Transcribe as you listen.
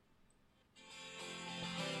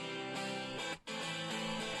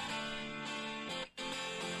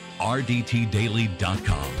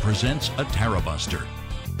RDTDaily.com presents a Tara Buster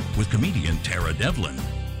with comedian Tara Devlin.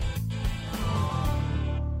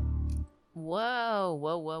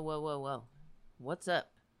 Whoa. What's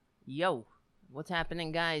up? Yo, what's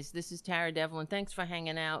happening, guys? This is Tara Devlin. Thanks for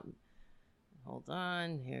hanging out. Hold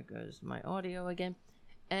on. Here goes my audio again.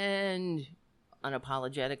 And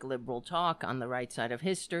unapologetic liberal talk on the right side of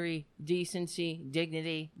history, decency,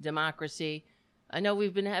 dignity, democracy. I know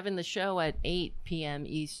we've been having the show at 8 p.m.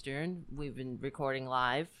 Eastern. We've been recording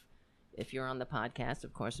live. If you're on the podcast,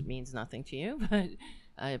 of course, it means nothing to you, but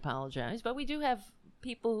I apologize. But we do have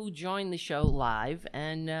people who join the show live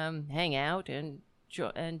and hang out and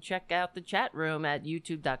check out the chat room at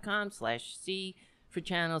youtube.com/C for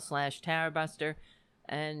channel/TaraBuster.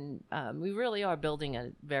 And we really are building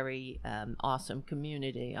a very awesome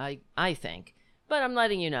community, I think. But I'm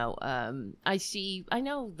letting you know, I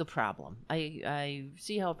know the problem. I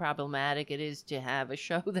see how problematic it is to have a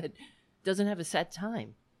show that doesn't have a set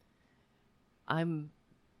time. I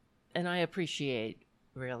appreciate,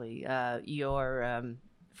 really, your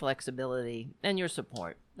flexibility and your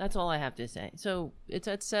support. That's all I have to say. So it's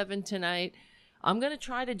at 7 tonight. I'm going to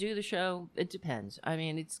try to do the show. It depends. I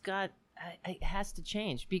mean, it has to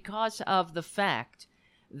change because of the fact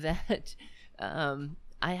that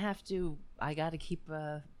I got to keep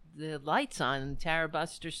the lights on in Tara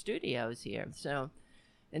Buster Studios here. So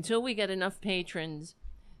until we get enough patrons,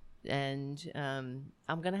 and I'm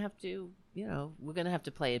going to have to, we're going to have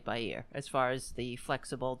to play it by ear as far as the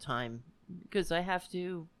flexible time, because I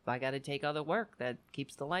got to take other work that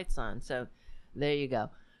keeps the lights on. So there you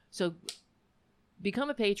go. So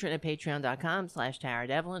become a patron at patreon.com/Tara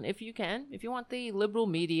Devlin if you can, if you want the liberal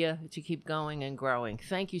media to keep going and growing.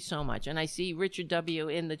 Thank you so much. And I see Richard W.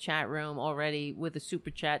 in the chat room already with a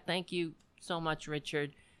super chat. Thank you so much,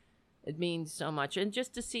 Richard. It means so much. And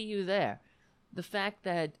just to see you there, the fact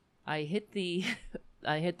that I hit the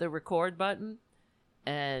record button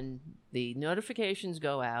and the notifications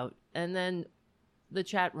go out and then the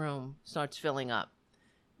chat room starts filling up,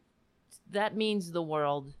 that means the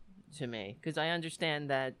world to me, because I understand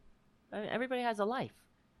that everybody has a life.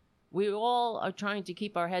 We all are trying to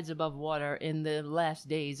keep our heads above water in the last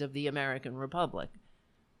days of the American Republic.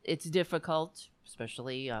 It's difficult,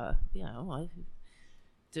 especially, I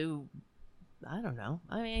don't know.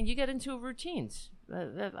 I mean, you get into routines.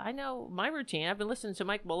 I know my routine. I've been listening to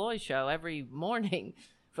Mike Malloy's show every morning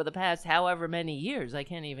for the past however many years. I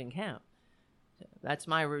can't even count. That's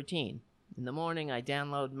my routine. In the morning, I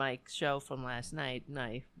download Mike's show from last night,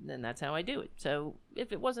 and that's how I do it. So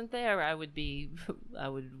if it wasn't there, I would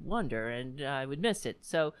wonder, and I would miss it.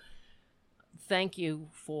 So thank you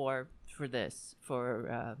for this,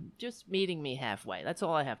 for just meeting me halfway. That's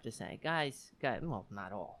all I have to say. Guys, well,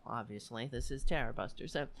 not all, obviously. This is Tara Buster.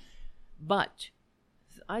 So, but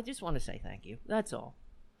I just want to say thank you. That's all.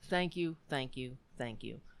 Thank you.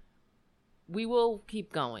 We will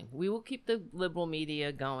keep going. We will keep the liberal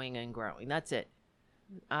media going and growing. That's it.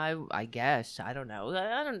 I guess. I don't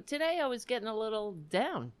know. Today I was getting a little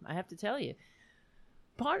down, I have to tell you.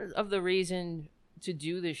 Part of the reason to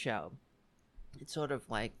do the show, it's sort of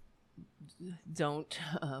like, don't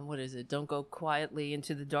go quietly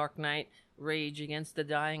into the dark night, rage against the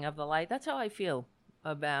dying of the light. That's how I feel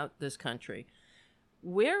about this country.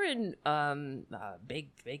 We're in big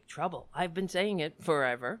trouble. I've been saying it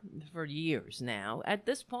for years now. At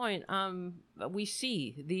this point, we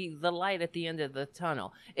see the light at the end of the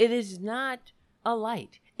tunnel. It is not a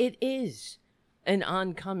light. It is an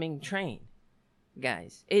oncoming train,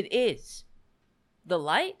 guys. It is. The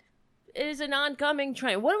light is an oncoming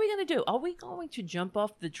train. What are we going to do? Are we going to jump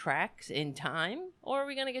off the tracks in time, or are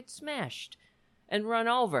we going to get smashed and run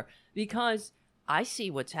over? Because I see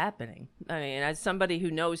what's happening. I mean, as somebody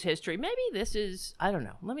who knows history, maybe this is, I don't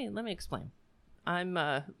know. Let me explain.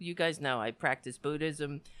 You guys know I practice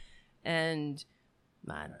Buddhism, and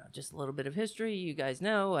I don't know, just a little bit of history. You guys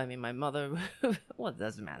know, I mean, my mother, well, it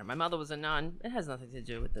doesn't matter. My mother was a nun. It has nothing to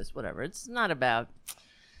do with this, whatever. It's not about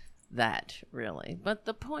that, really. But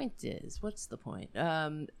the point is, what's the point?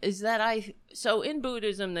 Is that so in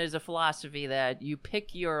Buddhism, there's a philosophy that you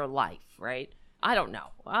pick your life, right? I don't know.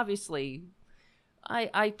 Obviously,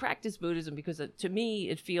 I practice Buddhism because to me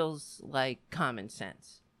it feels like common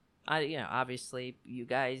sense. Obviously, you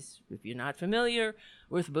guys, if you're not familiar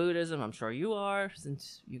with Buddhism, I'm sure you are,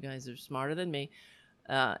 since you guys are smarter than me.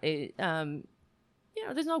 There's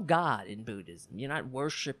no God in Buddhism. You're not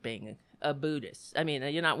worshiping a Buddhist. I mean,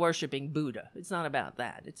 you're not worshiping Buddha. It's not about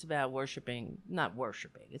that. It's about not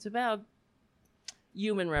worshiping. It's about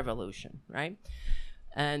human revolution, right?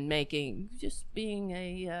 And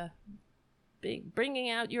bringing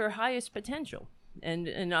out your highest potential.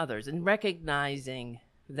 and others, and recognizing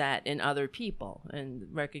that in other people, and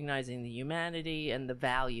recognizing the humanity and the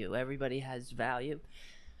value. Everybody has value.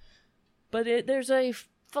 But there's a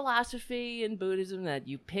philosophy in Buddhism that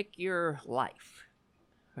you pick your life,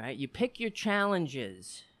 right? You pick your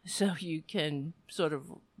challenges so you can sort of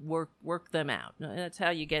work them out. That's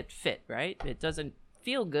how you get fit, right? It doesn't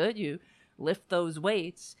feel good. You lift those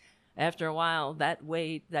weights. After a while, that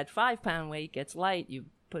 5-pound weight gets light. You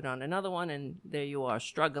put on another one, and there you are,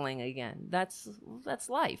 struggling again. That's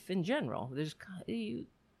life in general.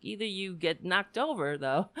 Either you get knocked over,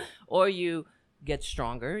 though, or you get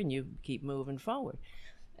stronger and you keep moving forward.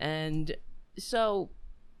 And so,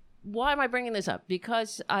 why am I bringing this up?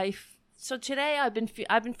 Because so today I've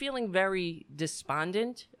been feeling very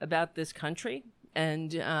despondent about this country,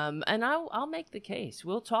 and I'll make the case.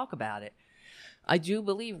 We'll talk about it. I do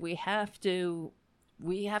believe we have to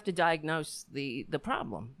diagnose the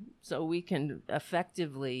problem so we can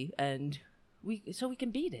effectively so we can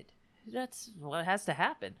beat it. That's what has to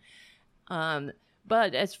happen.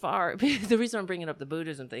 But as far the reason I'm bringing up the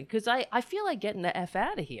Buddhism thing, because I feel like getting the F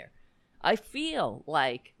out of here. I feel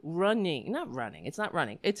like not running. It's not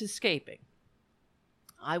running. It's escaping.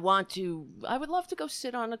 I would love to go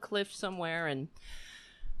sit on a cliff somewhere and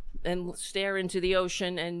stare into the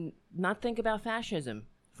ocean and not think about fascism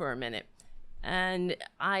for a minute. And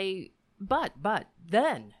but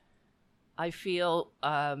then I feel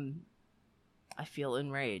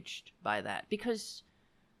enraged by that, because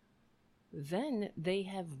then they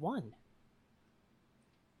have won.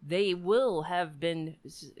 They will have been,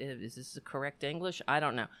 is this the correct English? I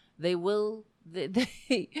don't know. They would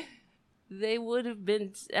have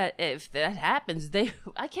been, if that happens,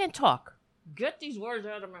 I can't talk. Get these words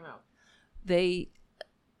out of my mouth. They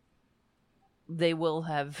will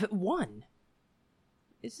have won.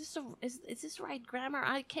 Is this right grammar?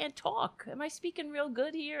 I can't talk. Am I speaking real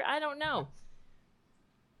good here? I don't know.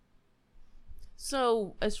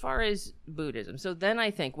 So as far as Buddhism, so then I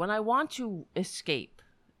think when I want to escape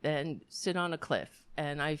and sit on a cliff,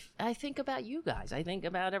 and I think about you guys. I think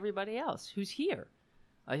about everybody else who's here.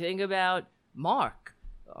 I think about Mark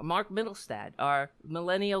Middlestad, our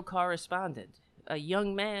millennial correspondent, a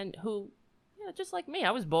young man who, just like me,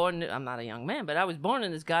 I'm not a young man, but I was born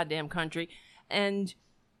in this goddamn country, and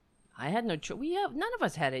I had no choice. None of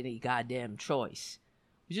us had any goddamn choice.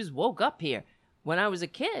 We just woke up here. When I was a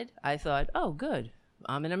kid, I thought, oh, good,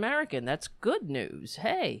 I'm an American. That's good news.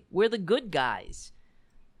 Hey, we're the good guys,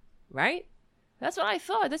 right? That's what I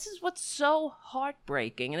thought. This is what's so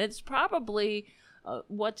heartbreaking, and it's probably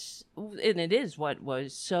what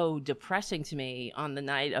was so depressing to me on the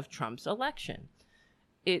night of Trump's election.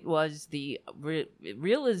 It was the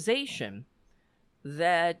realization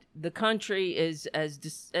that the country is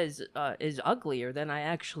uglier than I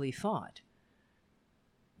actually thought.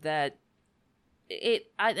 That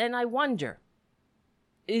and I wonder,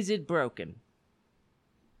 is it broken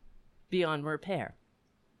beyond repair?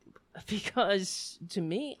 Because to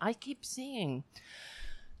me, I keep seeing,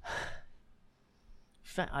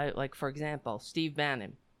 like, for example, Steve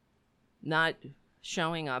Bannon not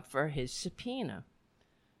showing up for his subpoena.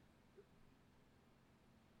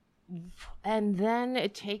 And then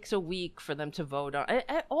it takes a week for them to vote on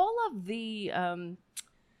all of the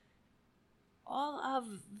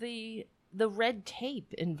red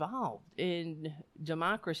tape involved in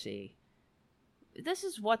democracy. This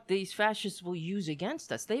is what these fascists will use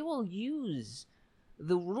against us. They will use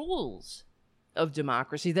the rules of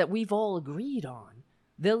democracy that we've all agreed on.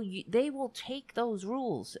 They will take those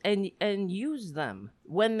rules and use them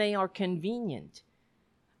when they are convenient,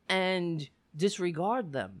 and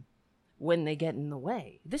disregard them when they get in the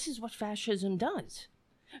way. This is what fascism does.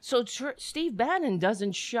 So Steve Bannon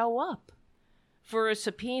doesn't show up for a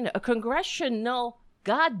subpoena, a congressional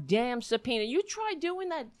goddamn subpoena. You try doing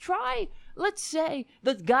that. Let's say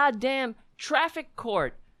the goddamn traffic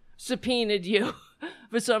court subpoenaed you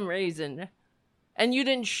for some reason, and you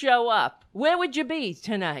didn't show up. Where would you be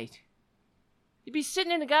tonight? You'd be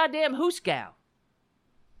sitting in a goddamn hoosegow.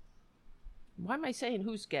 Why am I saying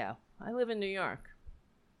hoosegow? I live in New York.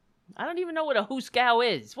 I don't even know what a hoosegow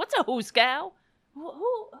is. What's a hoosegow? Who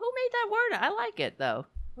made that word? I like it, though.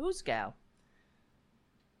 Hoosegow.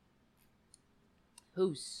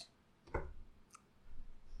 Hoosegow?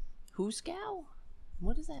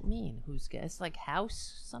 What does that mean? Hoosegow? It's like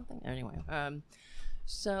house something? Anyway,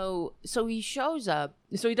 so he shows up.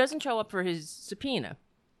 So he doesn't show up for his subpoena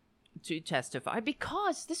to testify,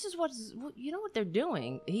 because this is what they're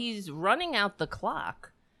doing. He's running out the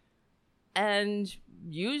clock and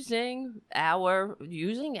using our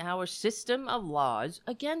system of laws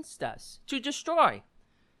against us to destroy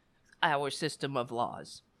our system of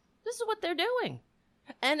laws. This is what they're doing.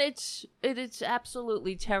 And it's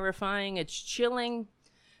absolutely terrifying. It's chilling.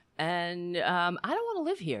 And I don't want to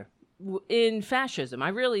live here in fascism. I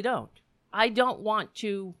really don't. I really don't want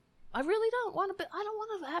to, I don't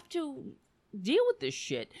want to have to deal with this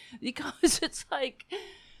shit, because it's like,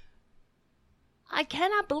 I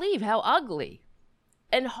cannot believe how ugly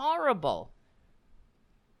and horrible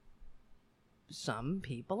some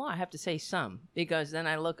people are. I have to say some, because then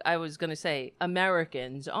I was going to say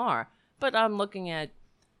Americans are, but I'm looking at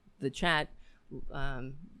the chat.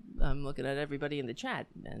 I'm looking at everybody in the chat,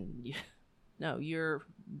 and you're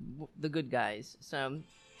the good guys. So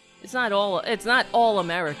it's not all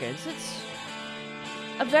Americans. It's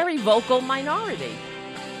a very vocal minority.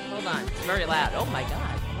 Hold on, it's very loud. Oh my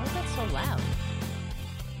God, why is that so loud?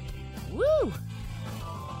 Woo!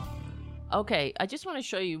 Okay, I just want to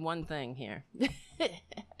show you one thing here.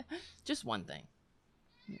 Just one thing.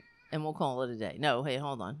 And we'll call it a day. No, hey,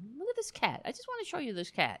 hold on. Look at this cat. I just want to show you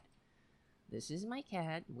this cat. This is my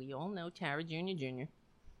cat. We all know Tara Jr.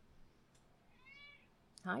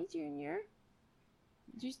 Hi, Junior.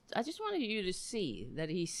 I just wanted you to see that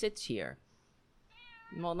he sits here.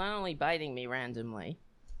 Well, not only biting me randomly.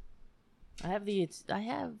 I have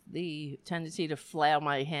the tendency to flail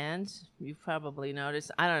my hands. You've probably noticed.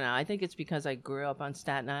 I don't know. I think it's because I grew up on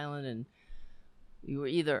Staten Island, and you were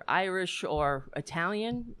either Irish or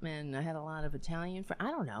Italian, and I had a lot of Italian friends. I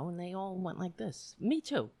don't know, and they all went like this. Me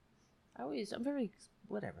too. I'm very,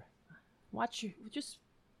 whatever. Just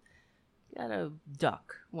gotta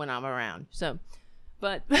duck when I'm around. So,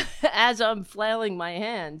 but as I'm flailing my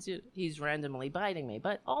hands, he's randomly biting me.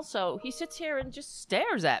 But also, he sits here and just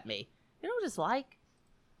stares at me. You know what it's like?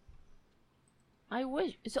 I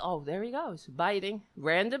wish. Oh, there he goes. Biting.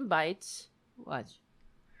 Random bites. Watch.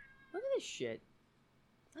 Look at this shit.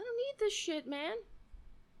 I don't need this shit, man.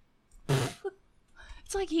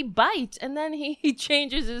 It's like he bites and then he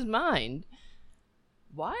changes his mind.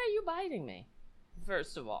 Why are you biting me?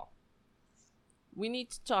 First of all, we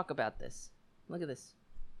need to talk about this. Look at this.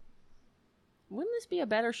 Wouldn't this be a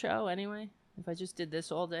better show anyway if I just did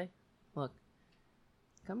this all day? Look.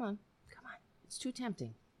 Come on. It's too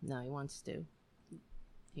tempting. No, he wants to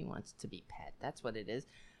be pet. That's what it is.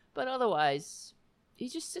 But otherwise, he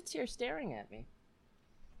just sits here staring at me.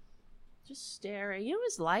 Just staring. You know what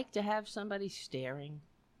it's like to have somebody staring?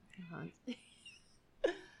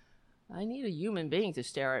 I need a human being to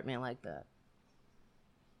stare at me like that.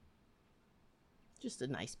 Just a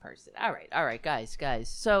nice person. All right, guys.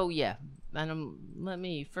 So, yeah. And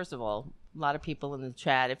first of all, a lot of people in the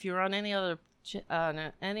chat. If you're on any other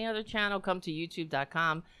channel, come to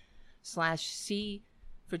youtube.com/C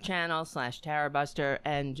for channel/TaraBuster.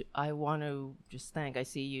 And I want to just I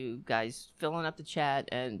see you guys filling up the chat,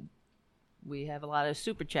 and we have a lot of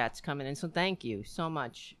super chats coming in. So thank you so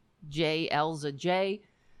much. Elza J,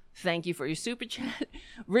 thank you for your super chat.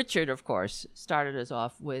 Richard, of course, started us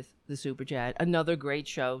off with the super chat. Another great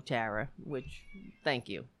show, Tara, which thank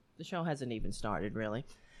you. The show hasn't even started, really.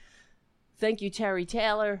 Thank you, Terry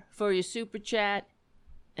Taylor, for your super chat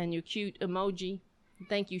and your cute emoji.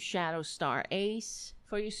 Thank you, Shadow Star Ace,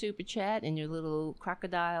 for your super chat and your little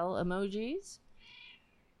crocodile emojis.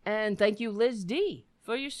 And thank you, Liz D,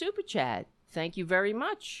 for your super chat. Thank you very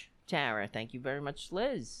much, Tara. Thank you very much,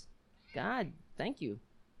 Liz. God, thank you.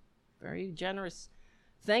 Very generous.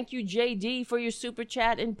 Thank you, JD, for your super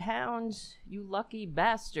chat in pounds. You lucky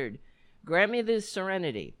bastard. Grant me the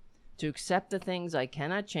serenity to accept the things I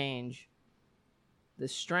cannot change, the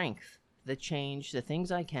strength, the change, the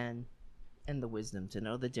things I can, and the wisdom to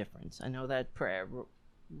know the difference. I know that prayer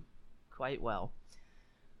quite well.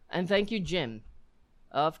 And thank you, Jim,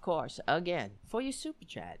 of course, again, for your super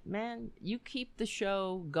chat. Man, you keep the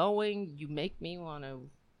show going. You make me want to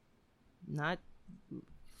not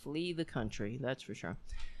flee the country, that's for sure.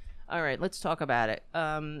 All right, let's talk about it.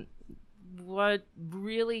 What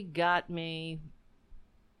really got me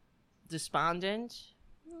despondent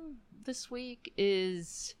this week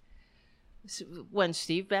is when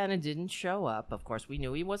Steve Bannon didn't show up. Of course, we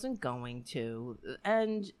knew he wasn't going to.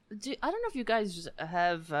 And I don't know if you guys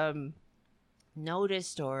have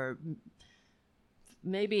noticed, or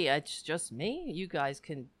maybe it's just me. You guys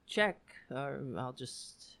can check, or I'll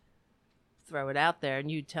just throw it out there and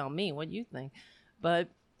you tell me what you think. But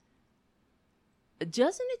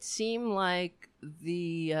doesn't it seem like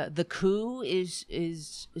the coup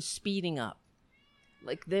is speeding up?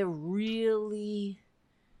 Like they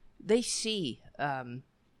see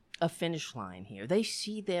a finish line here. They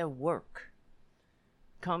see their work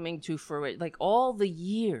coming to fruition. Like all the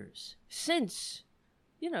years since,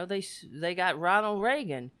 they got Ronald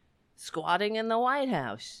Reagan squatting in the White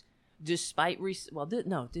House, despite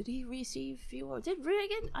did he receive fewer? Did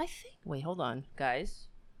Reagan? I think. Wait, hold on, guys.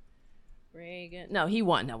 Reagan. No, he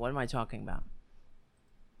won. Now, what am I talking about?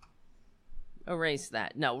 Erase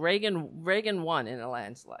that. No, Reagan won in a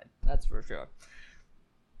landslide. That's for sure.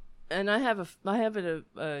 And I have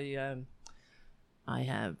an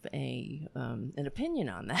opinion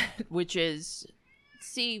on that, which is,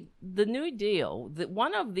 see, the New Deal.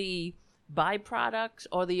 One of the byproducts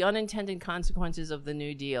or the unintended consequences of the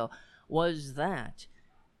New Deal was that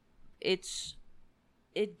it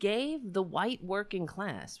gave the white working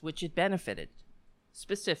class, which it benefited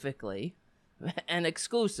specifically and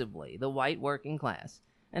exclusively, the white working class.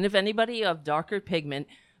 And if anybody of darker pigment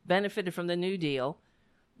benefited from the New Deal,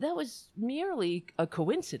 that was merely a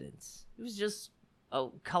coincidence. It was just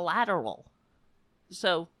collateral.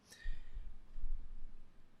 So,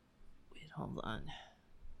 wait, hold on.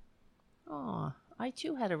 Oh, I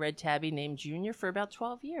too had a red tabby named Junior for about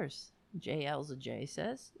 12 years. JL's a J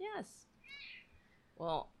says. Yes.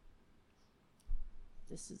 Well,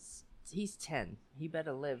 he's 10. He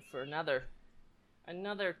better live for another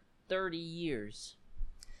 30 years.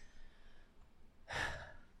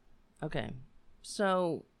 Okay.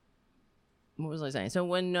 So, what was I saying? So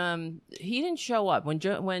when he didn't show up,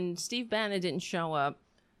 when Steve Bannon didn't show up,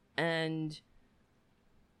 and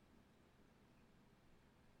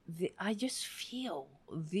I just feel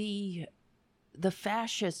the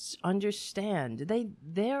fascists understand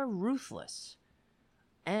they're ruthless,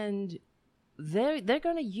 and they're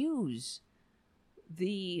going to use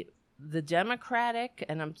the democratic,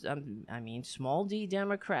 and I mean small d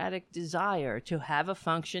democratic desire to have a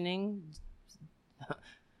functioning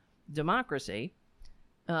democracy.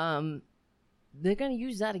 They're going to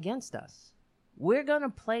use that against us. We're going to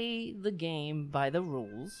play the game by the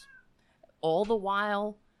rules, all the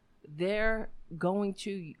while they're going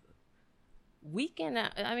to weaken.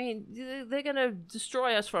 I mean, they're going to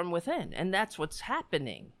destroy us from within, and that's what's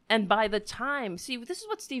happening. And by the time, see, this is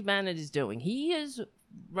what Steve Bannon is doing. He is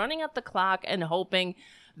running out the clock and hoping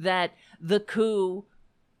that the coup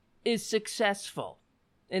is successful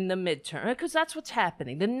in the midterm, because that's what's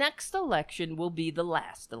happening. The next election will be the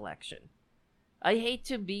last election.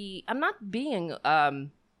 I'm not being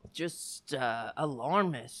just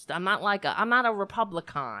alarmist. I'm not a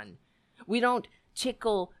Republican. We don't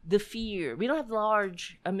tickle the fear. We don't have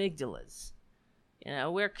large amygdalas. You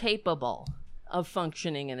know, we're capable of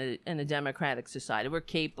functioning in a democratic society. We're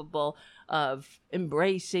capable of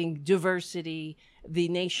embracing diversity, the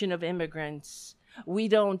nation of immigrants. We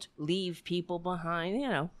don't leave people behind. You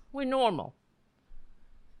know, we're normal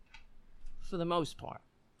for the most part.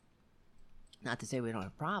 Not to say we don't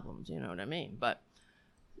have problems, you know what I mean? But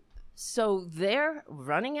so they're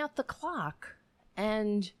running out the clock,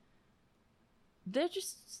 and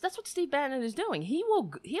that's what Steve Bannon is doing.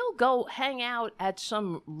 He'll go hang out at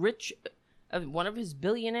some rich, one of his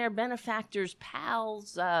billionaire benefactors'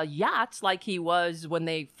 pals' yachts, like he was when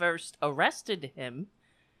they first arrested him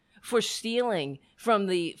for stealing from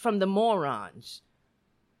the morons.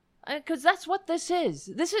 Because that's what this is.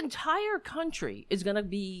 This entire country is going to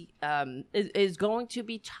be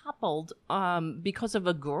toppled because of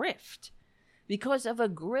a grift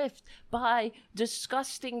by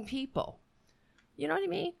disgusting people. You know what I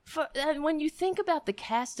mean? And when you think about the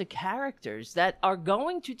cast of characters that are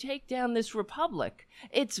going to take down this republic,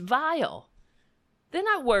 it's vile. They're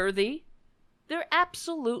not worthy. They're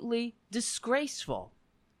absolutely disgraceful.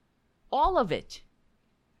 All of it.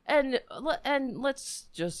 And let's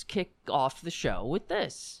just kick off the show with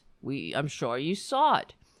this. I'm sure you saw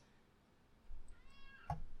it.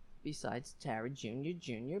 Besides Tara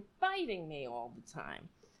Jr. biting me all the time.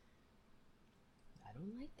 I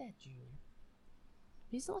don't like that Jr.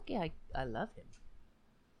 He's lucky I love him.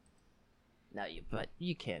 But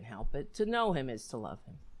you can't help it. To know him is to love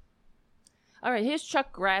him. All right, here's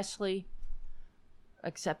Chuck Grassley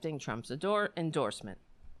accepting Trump's endorsement.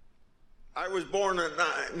 I was born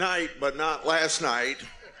at night, but not last night.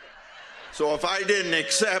 So if I didn't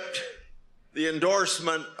accept the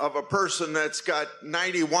endorsement of a person that's got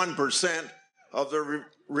 91% of the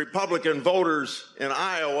Republican voters in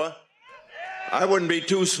Iowa, I wouldn't be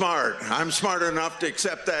too smart. I'm smart enough to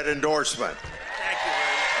accept that endorsement. Thank you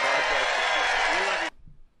very much.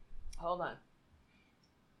 Hold on.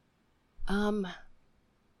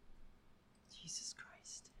 Jesus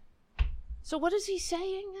Christ. So what is he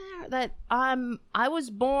saying there? That I was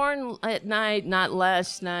born at night, not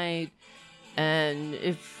last night, and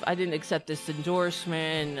if I didn't accept this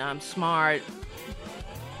endorsement, I'm smart.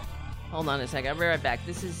 Hold on a second. I'll be right back.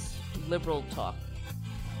 This is Liberal Talk.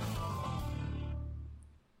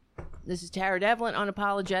 This is Tara Devlin,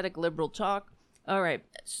 Unapologetic Liberal Talk. All right.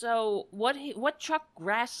 So what Chuck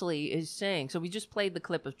Grassley is saying. So we just played the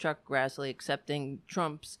clip of Chuck Grassley accepting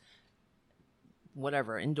Trump's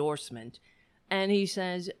whatever endorsement, and he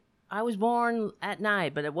says, "I was born at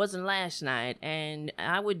night, but it wasn't last night, and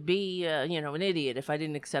I would be an idiot if I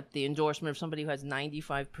didn't accept the endorsement of somebody who has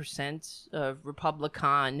 95% of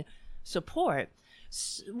Republican support."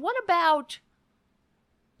 What about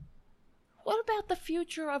the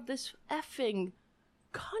future of this effing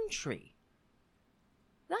country?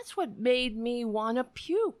 That's what made me want to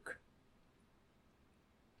puke.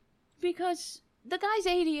 Because the guy's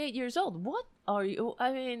 88 years old. What are you?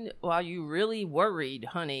 I mean, are you really worried,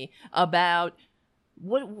 honey, about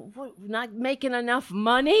what not making enough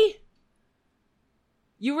money?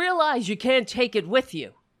 You realize you can't take it with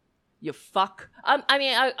you. You fuck.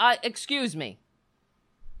 I excuse me.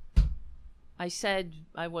 I said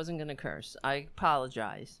I wasn't going to curse. I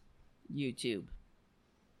apologize, YouTube.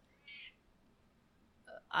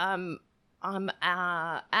 I'm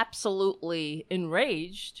absolutely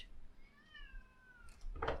enraged.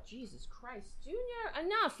 Jesus Christ, Junior,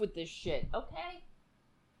 enough with this shit, okay?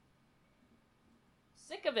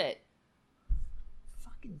 Sick of it.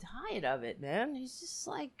 Fucking tired of it, man. He's just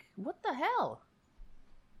like, what the hell?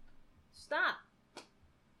 Stop.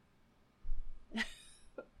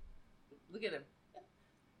 Look at him.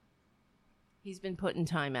 He's been put in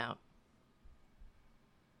timeout.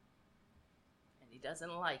 And he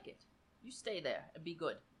doesn't like it. You stay there and be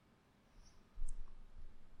good.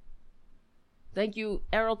 Thank you,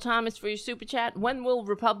 Errol Thomas, for your super chat. When will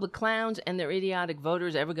Republic clowns and their idiotic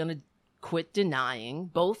voters ever going to quit denying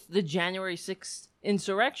both the January 6th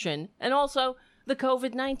insurrection and also the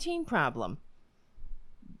COVID-19 problem?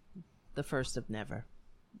 The first of never.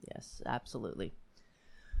 Yes, absolutely.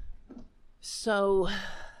 So,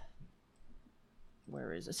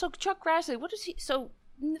 where is it? So, Chuck Grassley, what does he... So,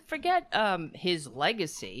 forget his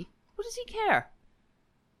legacy. What does he care?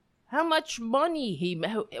 How much money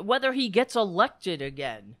whether he gets elected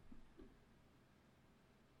again.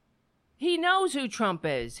 He knows who Trump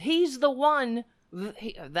is. He's the one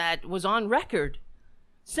that was on record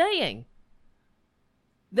saying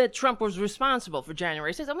that Trump was responsible for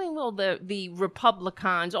January 6th. I mean, well, the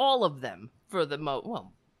Republicans, all of them, for the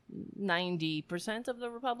 90% of the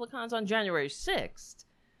Republicans on January 6th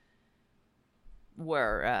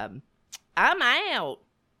were, I'm out.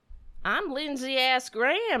 I'm Lindsey ass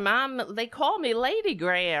Graham. They call me Lady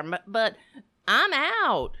Graham, but I'm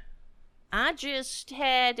out. I just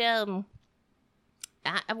had,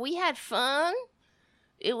 we had fun.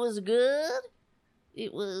 It was good.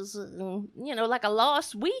 It was, like a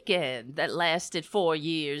lost weekend that lasted 4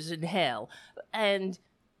 years in hell. And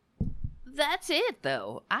that's it,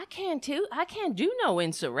 though. I can't do no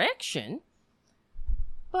insurrection.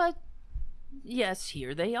 But, yes,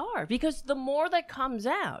 here they are. Because the more that comes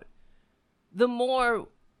out, the more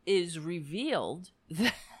is revealed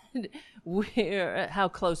that how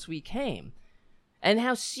close we came and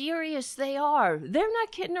how serious they are. They're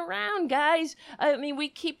not kidding around, guys. I mean, we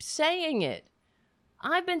keep saying it.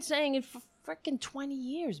 I've been saying it for freaking 20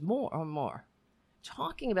 years, more.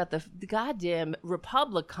 Talking about the goddamn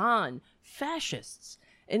Republican fascists.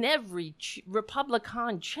 In every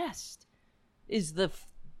Republican chest is the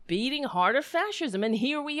beating heart of fascism. And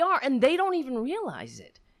here we are. And they don't even realize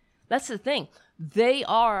it. That's the thing. They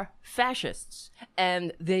are fascists,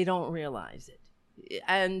 and they don't realize it.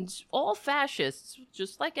 And all fascists,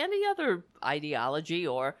 just like any other ideology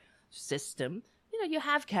or system, you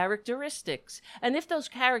have characteristics. And if those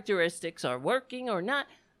characteristics are working or not,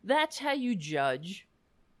 that's how you judge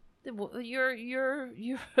your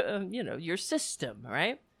system,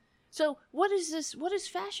 right? So what is this? What is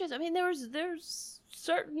fascism? I mean, there's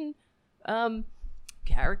certain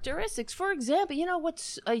characteristics. For example,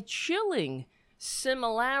 what's a chilling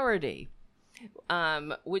similarity,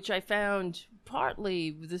 which I found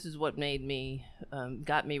partly, this is what made me,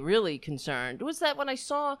 got me really concerned, was that when I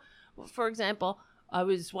saw, for example, I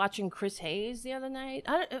was watching Chris Hayes the other night.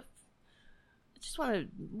 I just want to,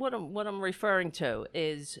 what I'm referring to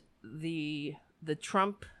is the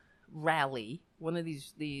Trump rally, one of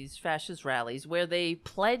these fascist rallies, where they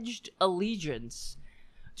pledged allegiance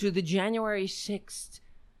to the January 6th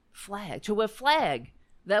flag, to a flag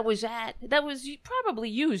that was probably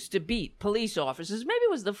used to beat police officers. Maybe it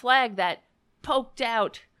was the flag that poked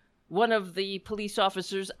out one of the police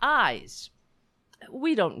officers' eyes.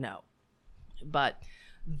 We don't know. But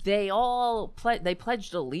they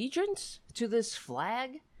pledged allegiance to this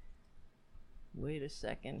flag. Wait a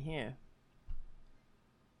second here.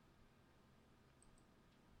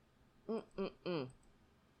 I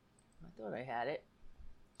thought I had it.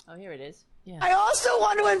 Oh, here it is. Yeah. I also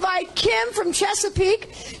want to invite Kim from Chesapeake.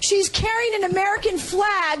 She's carrying an American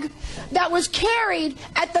flag that was carried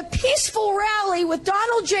at the peaceful rally with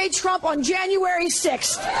Donald J. Trump on January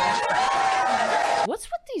 6th. What's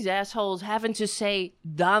with these assholes having to say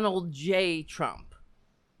Donald J. Trump?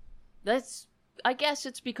 I guess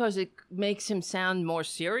it's because it makes him sound more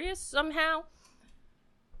serious somehow.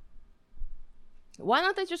 Why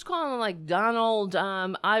don't they just call him like Donald,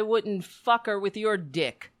 I wouldn't fuck her with your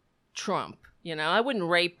dick, Trump? You know, I wouldn't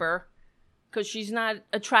rape her because she's not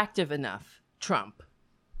attractive enough, Trump.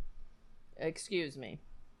 Excuse me.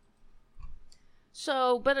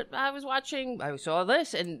 So, but I saw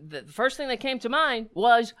this, and the first thing that came to mind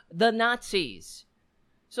was the Nazis.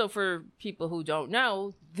 So for people who don't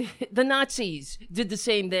know, the Nazis did the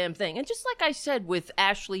same damn thing. And just like I said with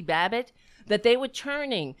Ashley Babbitt, that they were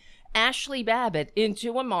turning Ashley Babbitt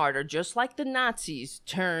into a martyr, just like the Nazis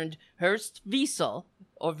turned Horst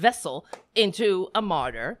Wessel into a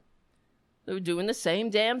martyr. They were doing the same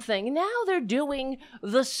damn thing. Now they're doing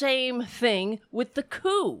the same thing with the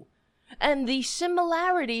coup. And the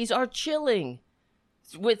similarities are chilling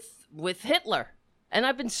with Hitler. And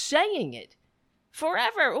I've been saying it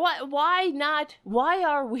forever. Why not? Why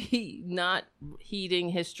are we not heeding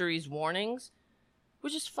history's warnings? We're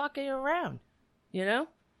just fucking around, you know?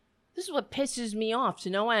 This is what pisses me off to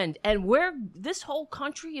no end. And this whole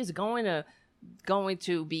country is going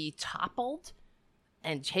to be toppled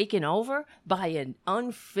and taken over by an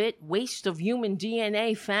unfit waste of human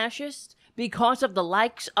DNA fascist because of the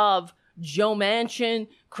likes of Joe Manchin,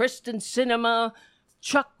 Kristen Sinema,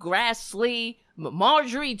 Chuck Grassley,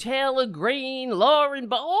 Marjorie Taylor Greene,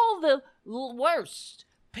 all the worst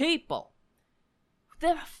people.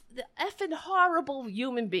 They're effing horrible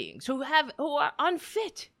human beings who are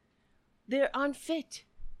unfit. They're unfit.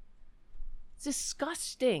 It's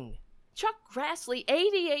disgusting. Chuck Grassley,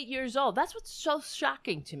 88 years old. That's what's so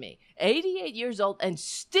shocking to me. 88 years old and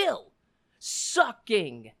still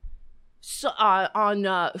sucking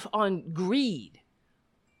on greed.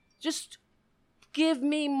 Just give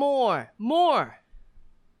me more.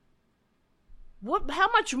 How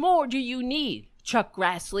much more do you need, Chuck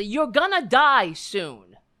Grassley? You're gonna die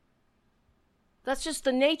soon. That's just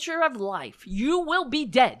the nature of life. You will be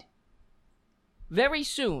dead very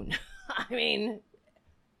soon. I mean,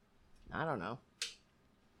 I don't know.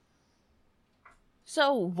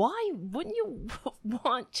 So why wouldn't you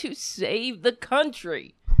want to save the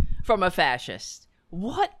country from a fascist?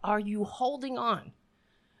 What are you holding on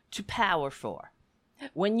to power for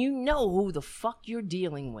when you know who the fuck you're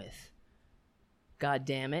dealing with? God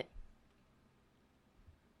damn it.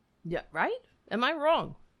 Yeah, right? Am I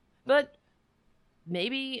wrong? But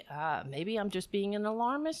maybe I'm just being an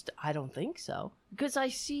alarmist. I don't think so, because I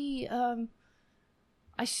see the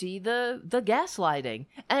gaslighting,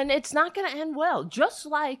 and it's not going to end well. Just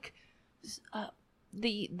like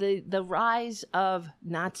the rise of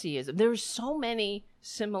Nazism, there's so many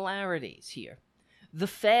similarities here. The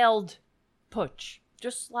failed putsch,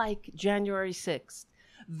 just like January 6th,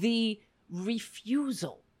 the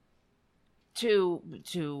refusal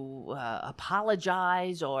to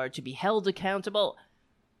apologize or to be held accountable.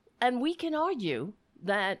 And we can argue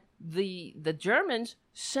that the Germans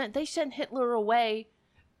sent Hitler away.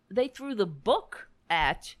 They threw the book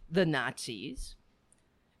at the Nazis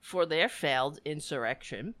for their failed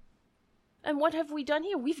insurrection. And what have we done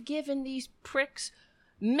here? We've given these pricks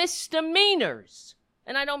misdemeanors.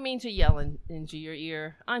 And I don't mean to yell into your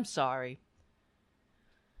ear. I'm sorry.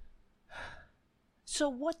 So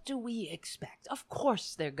what do we expect? Of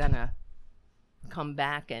course they're gonna come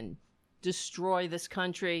back and destroy this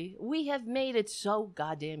country. We have made it so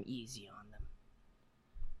goddamn easy on them.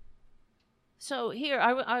 So here,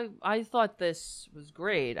 I thought this was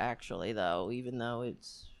great, actually, though, even though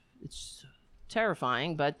it's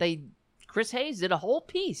terrifying. But Chris Hayes did a whole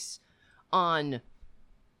piece on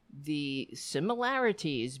the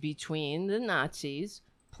similarities between the Nazis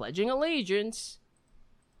pledging allegiance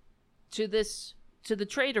to the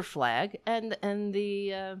traitor flag and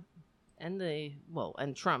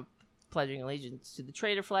Trump pledging allegiance to the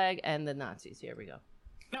traitor flag and the Nazis. Here we go.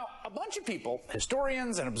 Now, a bunch of people,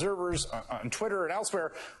 historians and observers on Twitter and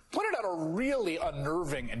elsewhere, pointed out a really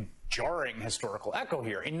unnerving and jarring historical echo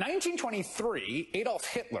here. In 1923, Adolf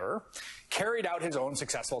Hitler carried out his own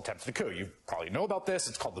successful attempt at a coup. You probably know about this.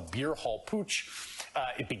 It's called the Beer Hall Putsch.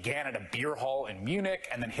 It began at a beer hall in Munich,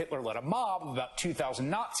 and then Hitler led a mob of about 2,000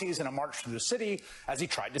 Nazis in a march through the city as he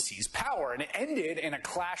tried to seize power. And it ended in a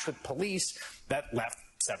clash with police that left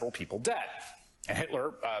several people dead. And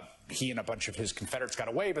Hitler, he and a bunch of his Confederates got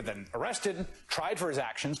away, but then arrested, tried for his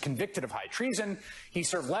actions, convicted of high treason. He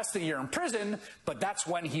served less than a year in prison, but that's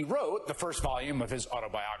when he wrote the first volume of his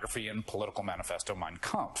autobiography and political manifesto, Mein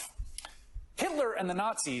Kampf. Hitler and the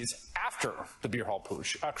Nazis, after the Beer Hall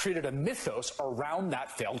Putsch, created a mythos around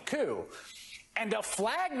that failed coup. And a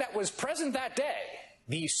flag that was present that day,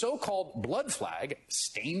 the so-called blood flag,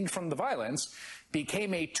 stained from the violence,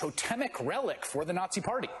 became a totemic relic for the Nazi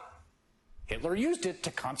Party. Hitler used it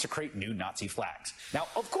to consecrate new Nazi flags. Now,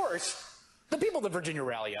 of course, the people at the Virginia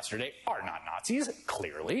rally yesterday are not Nazis,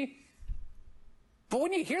 clearly. But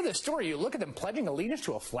when you hear this story, you look at them pledging allegiance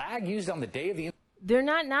to a flag used on the day of the... They're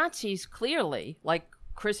not Nazis, clearly. Like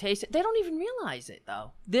Chris Hayes said, they don't even realize it,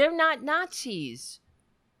 though. They're not Nazis.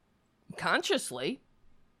 Consciously.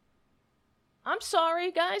 I'm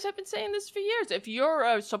sorry, guys. I've been saying this for years. If you're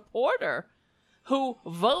a supporter who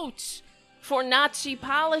votes for Nazi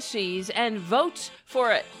policies and votes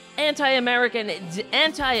for an anti-American,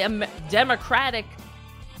 anti-democratic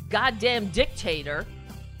goddamn dictator,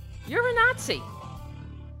 you're a Nazi.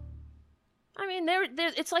 I mean,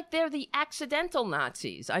 it's like they're the accidental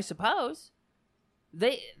Nazis, I suppose.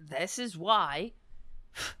 This is why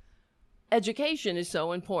education is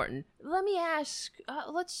so important. Let me ask,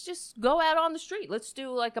 let's just go out on the street. Let's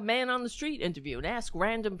do like a man on the street interview and ask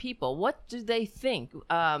random people, what do they think?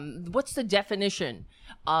 What's the definition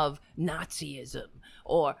of Nazism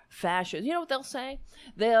or fascism? You know what they'll say?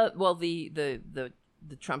 The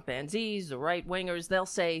Trumpanzees, the right-wingers, they'll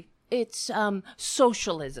say, it's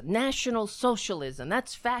socialism, National Socialism.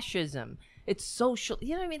 That's fascism. It's social.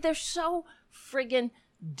 You know what I mean? They're so friggin'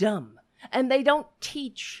 dumb. And they don't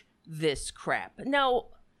teach this crap.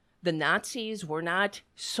 No, the Nazis were not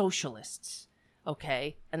socialists,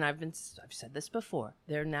 okay? And I've said this before.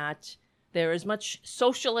 They're as much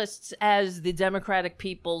socialists as the Democratic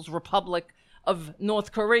People's Republic of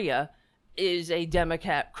North Korea is a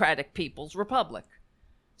Democratic People's Republic.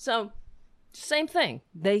 So, same thing.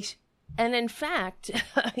 And in fact,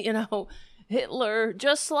 Hitler,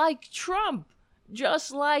 just like Trump,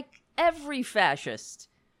 just like every fascist,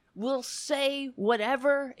 will say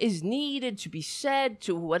whatever is needed to be said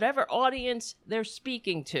to whatever audience they're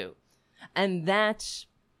speaking to. And that's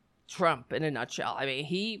Trump in a nutshell. I mean,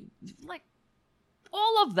 he, like,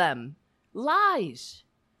 all of them, lies.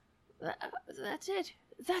 That's it.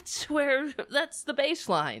 That's the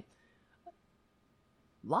baseline.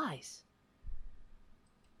 Lies.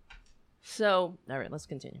 So, all right, let's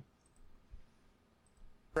continue.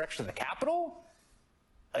 Direction of the Capitol?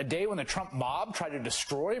 A day when the Trump mob tried to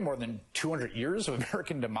destroy more than 200 years of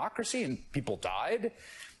American democracy and people died.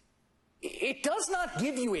 It does not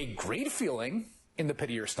give you a great feeling in the pit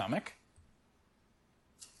of your stomach.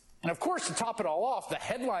 And of course, to top it all off, the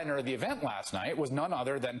headliner of the event last night was none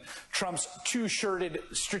other than Trump's two-shirted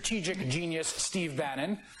strategic genius, Steve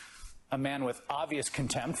Bannon, a man with obvious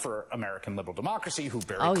contempt for American liberal democracy who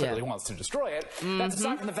very clearly wants to destroy it. That's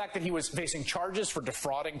aside from the fact that he was facing charges for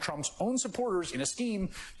defrauding Trump's own supporters in a scheme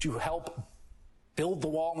to help build the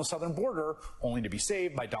wall on the southern border, only to be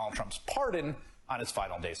saved by Donald Trump's pardon on his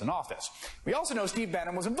final days in office. We also know Steve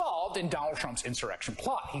Bannon was involved in Donald Trump's insurrection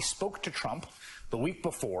plot. He spoke to Trump the week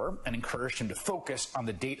before and encouraged him to focus on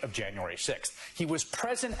the date of January 6th. He was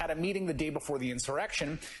present at a meeting the day before the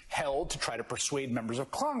insurrection held to try to persuade members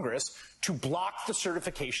of Congress to block the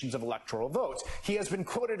certifications of electoral votes. He has been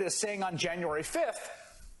quoted as saying on January 5th,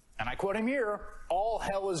 and I quote him here, "All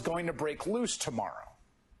hell is going to break loose tomorrow."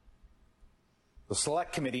 The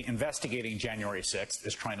Select Committee investigating January 6th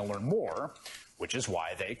is trying to learn more, which is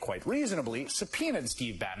why they quite reasonably subpoenaed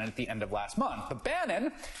Steve Bannon at the end of last month. But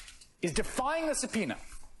Bannon is defying the subpoena,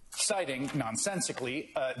 citing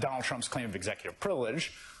nonsensically Donald Trump's claim of executive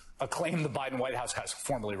privilege, a claim the Biden White House has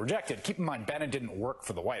formally rejected. Keep in mind, Bannon didn't work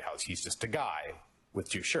for the White House. He's just a guy with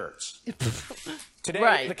two shirts.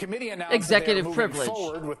 Today, the committee announced executive that they are moving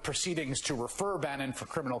forward with proceedings to refer Bannon for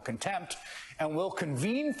criminal contempt and will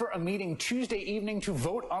convene for a meeting Tuesday evening to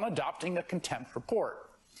vote on adopting a contempt report.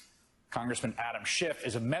 Congressman Adam Schiff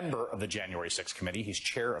is a member of the January 6th committee. He's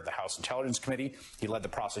chair of the House Intelligence Committee. He led the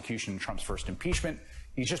prosecution in Trump's first impeachment.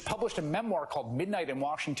 He's just published a memoir called Midnight in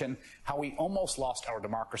Washington, How We Almost Lost Our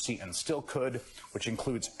Democracy and Still Could, which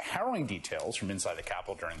includes harrowing details from inside the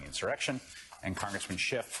Capitol during the insurrection. And Congressman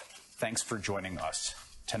Schiff, thanks for joining us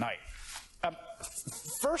tonight.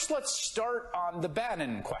 First, let's start on the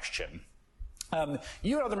Bannon question.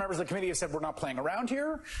 You and other members of the committee have said we're not playing around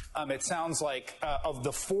here. It sounds like of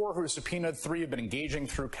the four who are subpoenaed, 3 have been engaging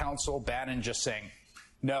through counsel. Bannon just saying,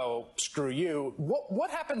 no, screw you.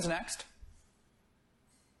 What happens next?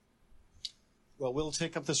 Well, we'll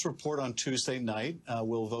take up this report on Tuesday night.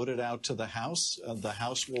 We'll vote it out to the House. The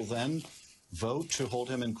House will then vote to hold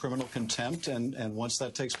him in criminal contempt. And once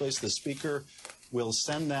that takes place, the Speaker will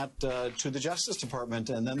send that to the Justice Department.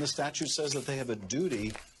 And then the statute says that they have a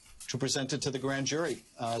duty to present it to the grand jury.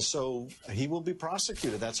 So he will be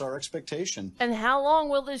prosecuted. That's our expectation. And how long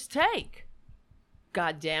will this take?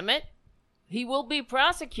 God damn it. He will be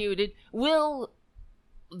prosecuted. Will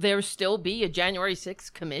there still be a January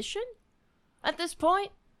 6th commission at this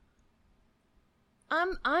point?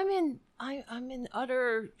 I'm in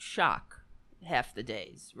utter shock half the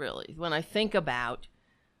days, really, when I think about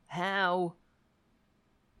how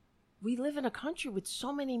we live in a country with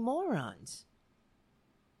so many morons.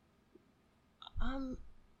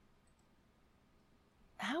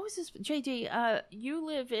 How is this, JD? You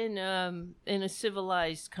live in a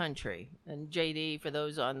civilized country, and JD, for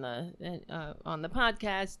those on the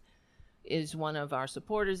podcast, is one of our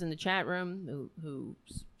supporters in the chat room who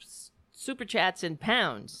super chats in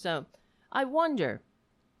pounds. So I wonder,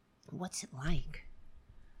 what's it like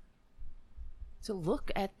to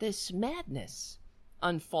look at this madness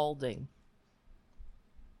unfolding?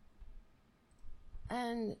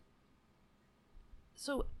 And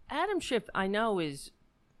so Adam Schiff, I know,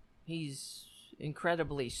 he's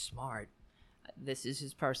incredibly smart. This is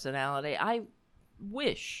his personality. I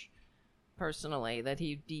wish, personally, that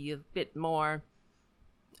he'd be a bit more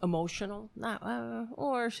emotional, not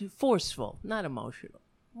or forceful, not emotional.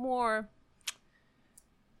 More,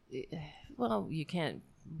 well, you can't.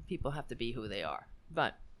 People have to be who they are.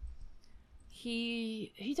 But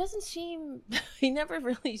he doesn't seem. He never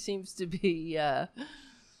really seems to be, in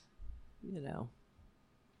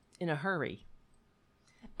a hurry.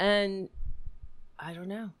 And I don't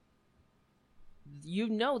know. You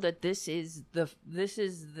know that this is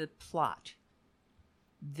the plot.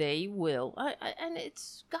 They will, and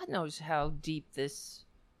it's God knows how deep this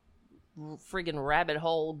friggin' rabbit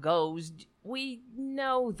hole goes. We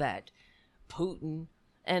know that Putin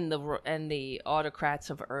and the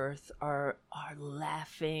autocrats of Earth are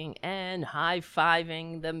laughing and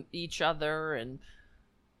high-fiving each other and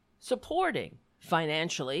supporting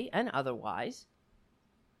financially and otherwise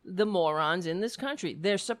the morons in this country.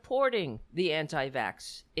 They're supporting the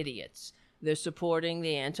anti-vax idiots. They're supporting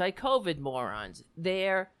the anti-COVID morons.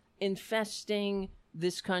 They're infesting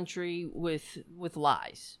this country with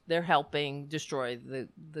lies. They're helping destroy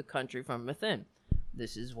the country from within.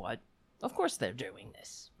 This is what, of course they're doing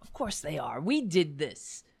this. Of course they are. We did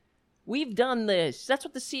this. We've done this. That's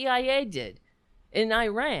what the CIA did in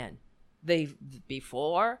Iran.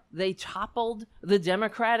 Before they toppled the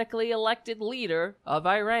democratically elected leader of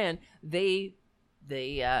Iran, they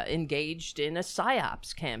engaged in a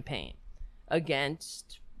psyops campaign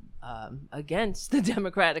against the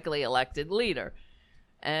democratically elected leader,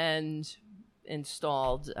 and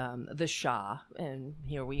installed the Shah, and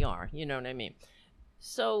here we are. You know what I mean?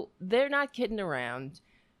 So they're not kidding around.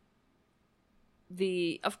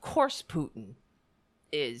 Of course, Putin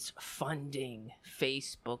is funding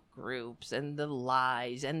Facebook groups and the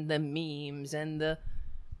lies and the memes and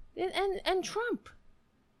and Trump,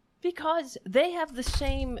 because they have the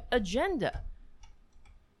same agenda.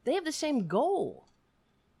 They have the same goal.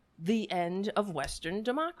 The end of Western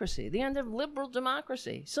democracy, the end of liberal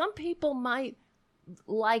democracy. Some people might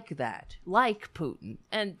like that, like Putin.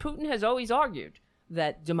 And Putin has always argued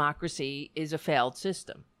that democracy is a failed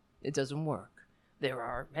system. It doesn't work.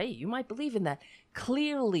 Hey, you might believe in that.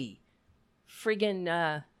 Clearly,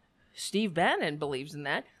 friggin' Steve Bannon believes in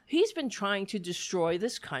that. He's been trying to destroy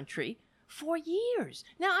this country for years.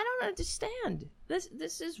 Now, I don't understand.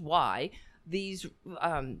 This is why these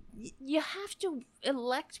you have to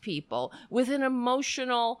elect people with an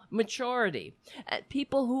emotional maturity,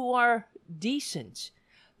 people who are decent,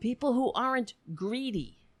 people who aren't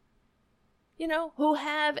greedy, who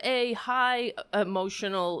have a high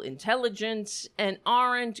emotional intelligence and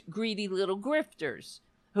aren't greedy little grifters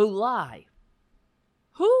who lie.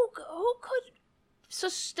 Who could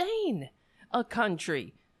sustain a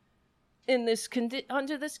country in this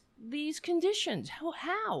under these conditions?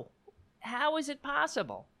 How is it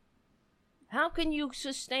possible? How can you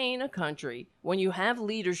sustain a country when you have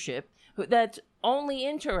leadership that's only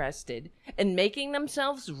interested in making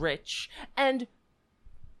themselves rich and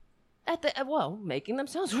making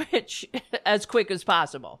themselves rich as quick as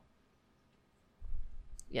possible?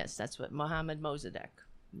 Yes, that's what Mohammed Mossadegh,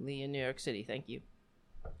 Lee in New York City. Thank you.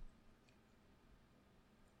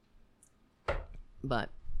 But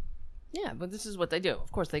this is what they do.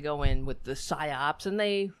 Of course, they go in with the psyops and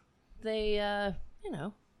they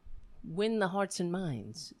win the hearts and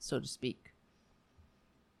minds, so to speak.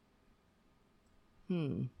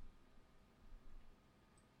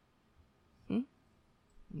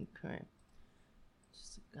 Okay.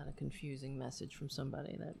 Just got a confusing message from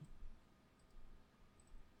somebody that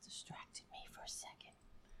distracted me for a second.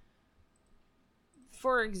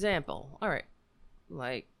 For example, all right,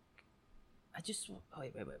 like,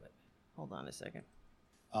 wait. Hold on a second.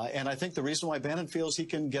 And I think the reason why Bannon feels he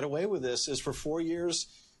can get away with this is for 4 years,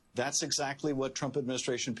 that's exactly what Trump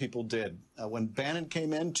administration people did. When Bannon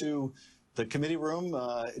came into the committee room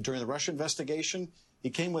during the Russia investigation, he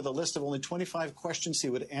came with a list of only 25 questions he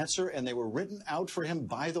would answer, and they were written out for him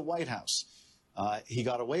by the White House. He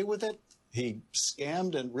got away with it. He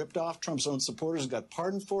scammed and ripped off Trump's own supporters and got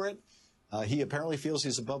pardoned for it. He apparently feels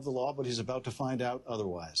he's above the law, but he's about to find out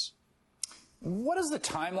otherwise. What is the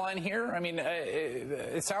timeline here? I mean,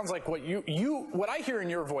 it sounds like what I hear in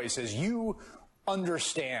your voice is you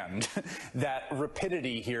understand that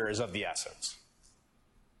rapidity here is of the essence.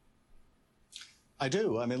 I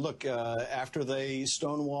do. I mean, look, after they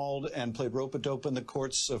stonewalled and played rope-a-dope in the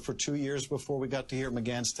courts for 2 years before we got to hear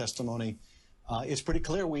McGahn's testimony, it's pretty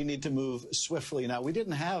clear we need to move swiftly. Now, we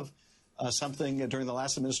didn't have something during the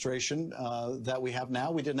last administration that we have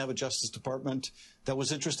now. We didn't have a Justice Department that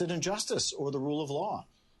was interested in justice or the rule of law.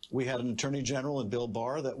 We had an Attorney General in Bill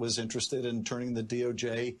Barr that was interested in turning the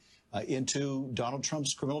DOJ into Donald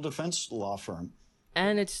Trump's criminal defense law firm.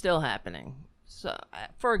 And it's still happening. So,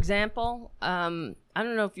 for example, I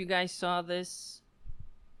don't know if you guys saw this.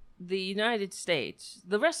 The United States,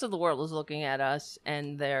 the rest of the world is looking at us,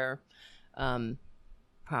 and they're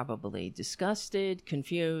probably disgusted,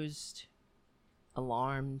 confused,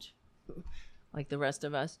 alarmed, like the rest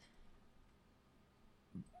of us.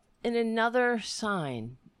 And another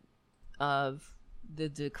sign of the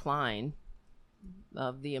decline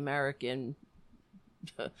of the American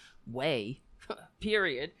way,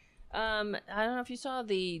 period. I don't know if you saw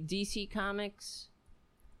the DC Comics.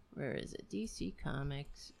 Where is it? DC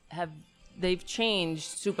Comics they've changed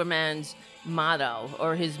Superman's motto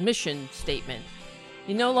or his mission statement.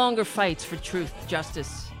 He no longer fights for truth,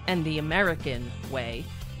 justice, and the American way.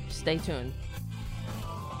 Stay tuned.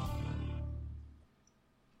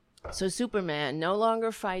 So Superman no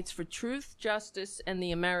longer fights for truth, justice, and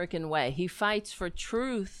the American way. He fights for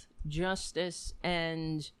truth, justice,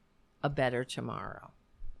 and a better tomorrow.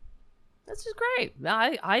 This is great.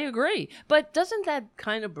 I agree. But doesn't that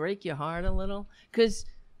kind of break your heart a little? Because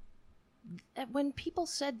when people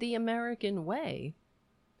said the American way,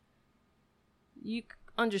 you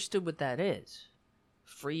understood what that is.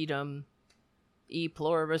 Freedom, e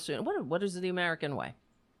pluribus. What is the American way?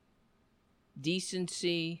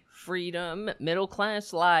 Decency, freedom, middle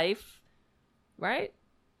class life, right?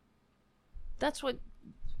 That's what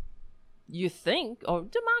you think, or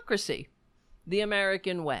democracy, the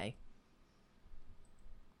American way.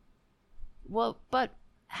 Well, but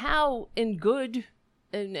how in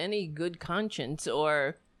any good conscience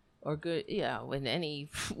or good, in any,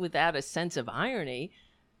 without a sense of irony,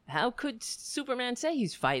 how could Superman say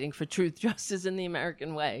he's fighting for truth, justice, and the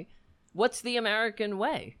American way? What's the American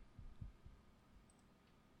way?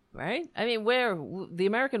 Right? I mean, the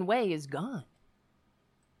American way is gone.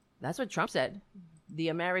 That's what Trump said. The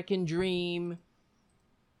American dream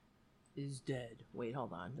is dead. Wait,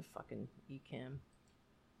 hold on. The fucking eCam.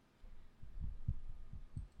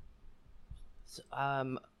 So,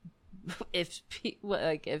 if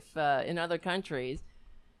in other countries,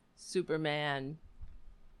 Superman,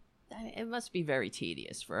 it must be very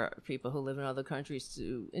tedious for people who live in other countries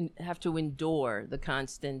to have to endure the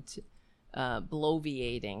constant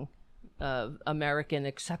bloviating of American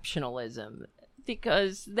exceptionalism,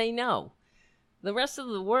 because they know the rest of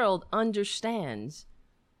the world understands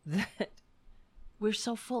that we're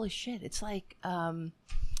so full of shit. It's like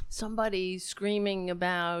somebody screaming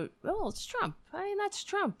about, oh, it's Trump. I mean, that's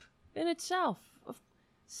Trump in itself,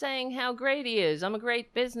 saying how great he is. I'm a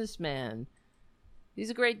great businessman. He's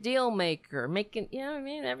a great deal maker, making, you know what I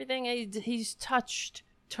mean? Everything he's touched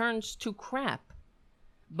turns to crap.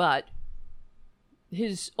 But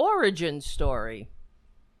his origin story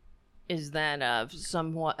is that of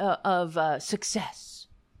somewhat of success.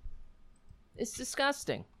 It's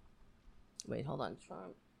disgusting. Wait, hold on.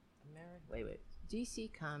 Trump, wait.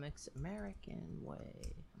 DC Comics, American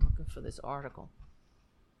Way. I'm looking for this article.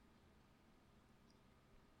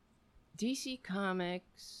 DC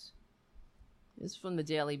Comics is from the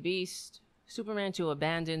Daily Beast. Superman to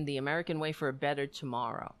abandon the American way for a better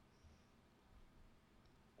tomorrow.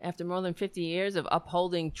 After more than 50 years of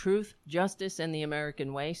upholding truth, justice, and the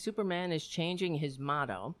American way, Superman is changing his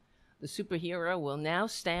motto. The superhero will now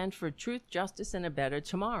stand for truth, justice, and a better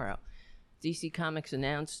tomorrow. DC Comics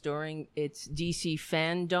announced during its DC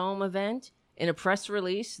Fandom event. In a press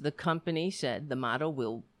release, the company said the motto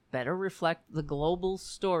will better reflect the global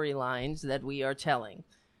storylines that we are telling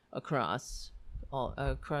across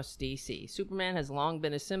DC. Superman has long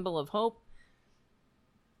been a symbol of hope,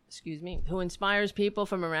 who inspires people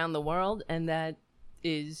from around the world, and it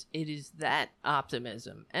is that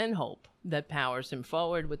optimism and hope that powers him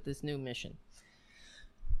forward with this new mission.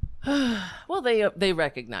 Well, they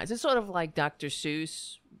recognize it's sort of like Dr.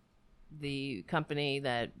 Seuss, the company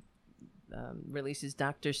that releases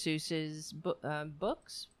Dr. Seuss's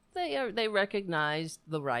books. They recognize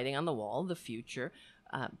the writing on the wall, the future.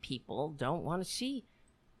 People don't want to see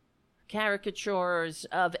caricatures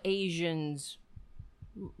of Asians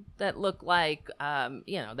that look like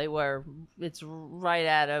it's right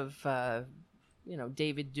out of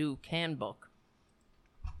David Duke handbook.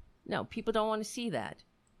 No, people don't want to see that.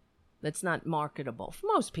 That's not marketable for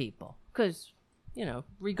most people, because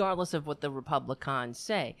regardless of what the Republicans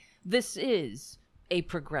say, this is a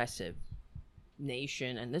progressive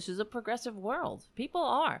nation and this is a progressive world. People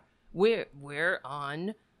are. We're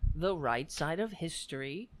on the right side of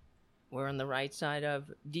history. We're on the right side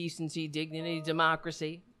of decency, dignity,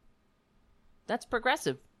 democracy. That's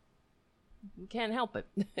progressive. You can't help it.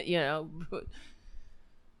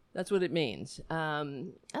 That's what it means.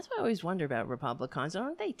 That's what I always wonder about Republicans.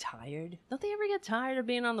 Aren't they tired? Don't they ever get tired of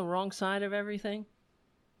being on the wrong side of everything?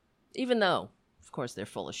 Even though, of course, they're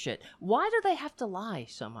full of shit. Why do they have to lie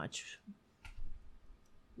so much?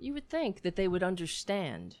 You would think that they would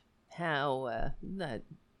understand how that,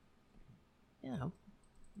 if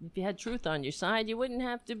you had truth on your side, you wouldn't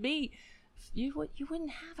have to be, you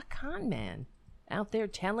wouldn't have a con man out there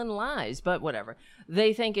telling lies. But whatever,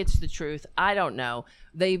 they think it's the truth. I don't know.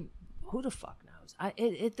 Who the fuck knows?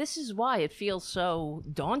 This is why it feels so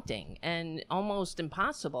daunting and almost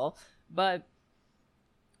impossible. But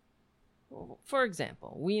for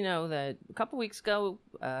example, we know that a couple weeks ago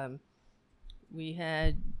we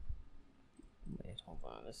had. Wait, hold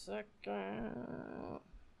on a second.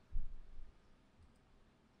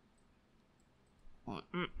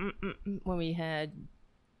 When we had.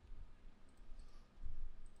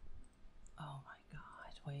 Oh my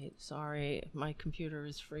God, wait, sorry, my computer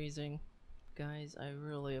is freezing. Guys, I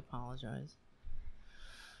really apologize.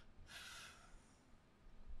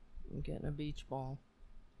 I'm getting a beach ball.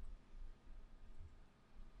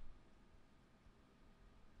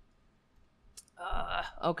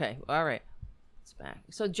 Okay, all right. It's back.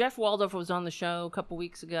 So Jeff Waldorf was on the show a couple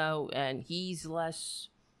weeks ago, and he's less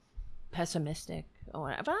pessimistic.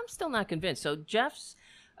 But I'm still not convinced. So Jeff's...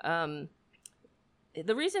 the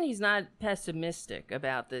reason he's not pessimistic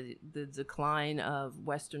about the decline of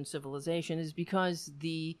Western civilization is because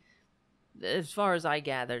as far as I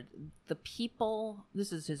gathered, the people,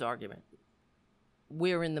 this is his argument,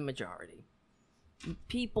 we're in the majority.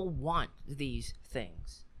 People want these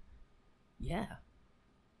things. Yeah,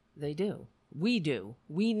 they do. We do.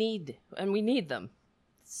 We need them.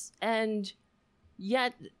 And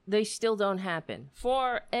yet they still don't happen.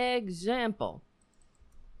 For example,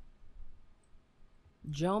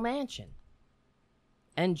 Joe Manchin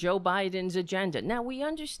and Joe Biden's agenda. Now, we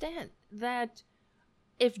understand that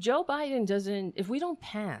if we don't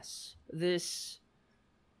pass this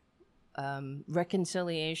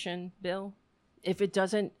reconciliation bill, if it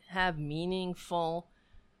doesn't have meaningful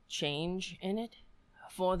change in it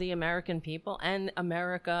for the American people and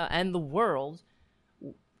America and the world,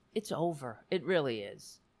 it's over. It really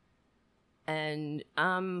is. And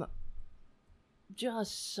I'm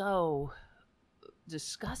just so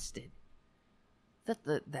disgusted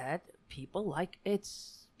that people like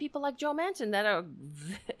Joe Manchin that are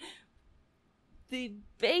the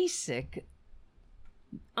basic,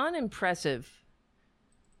 unimpressive,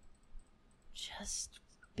 just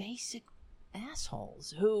basic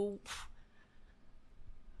assholes who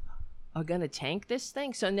are gonna tank this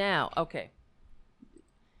thing. So now, okay,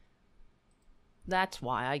 that's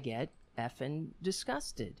why I get effing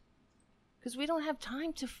disgusted. Because we don't have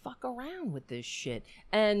time to fuck around with this shit.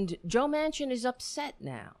 And Joe Manchin is upset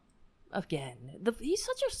now. Again. He's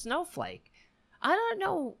such a snowflake. I don't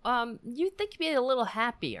know. You'd think he'd be a little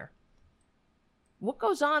happier. What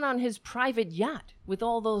goes on his private yacht with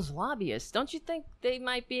all those lobbyists? Don't you think they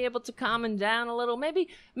might be able to calm him down a little?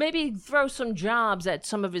 Maybe throw some jobs at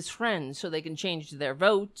some of his friends so they can change their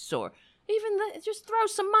votes, or even just throw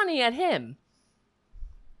some money at him.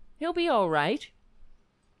 He'll be all right.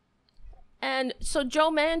 And so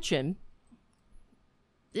Joe Manchin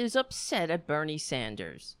is upset at Bernie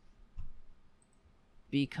Sanders.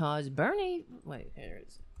 Because Joe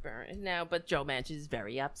Manchin is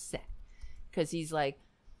very upset. Because he's like,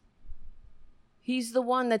 He's the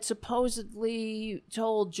one that supposedly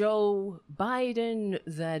told Joe Biden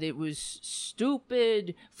that it was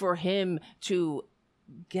stupid for him to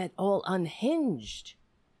get all unhinged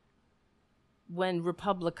when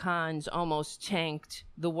Republicans almost tanked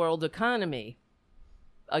the world economy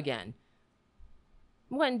again.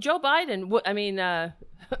 When Joe Biden,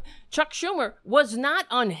 Chuck Schumer was not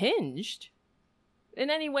unhinged in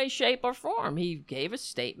any way, shape, or form. He gave a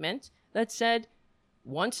statement that said,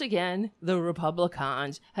 once again, the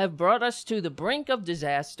Republicans have brought us to the brink of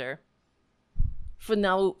disaster for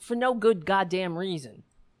no good goddamn reason.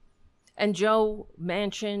 And Joe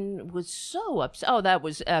Manchin was so upset. Oh, that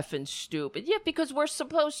was effing stupid. Yeah, because we're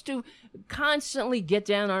supposed to constantly get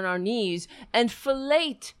down on our knees and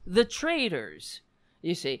fillet the traitors.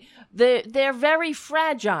 You see, they're very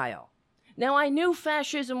fragile. Now, I knew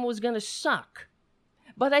fascism was going to suck,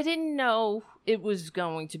 but I didn't know it was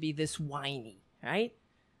going to be this whiny, right?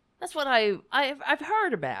 That's what I've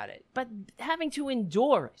heard about it, but having to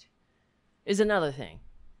endure it is another thing.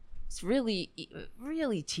 It's really,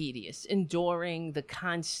 really tedious, enduring the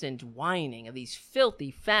constant whining of these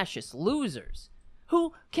filthy fascist losers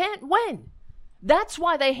who can't win. That's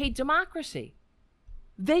why they hate democracy.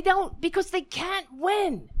 They don't, because they can't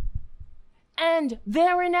win. And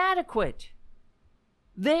they're inadequate.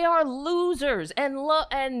 They are losers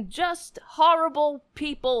and just horrible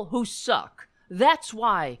people who suck. That's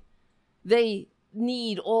why they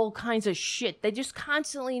need all kinds of shit. They just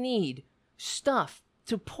constantly need stuff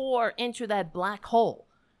to pour into that black hole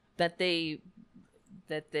that they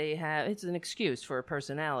have. It's an excuse for a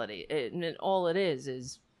personality. And all it is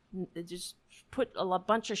it just put a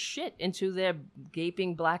bunch of shit into their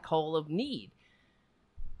gaping black hole of need.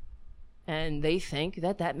 And they think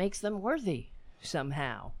that makes them worthy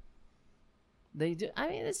somehow. They do. I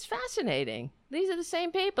mean, it's fascinating. These are the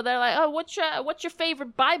same people. They're like, oh, what's your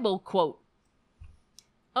favorite Bible quote?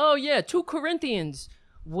 Oh, yeah, 2 Corinthians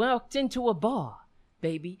walked into a bar,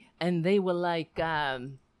 baby, and they were like,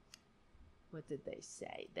 what did they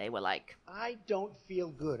say? They were like, I don't feel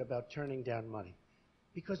good about turning down money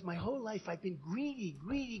because my whole life I've been greedy.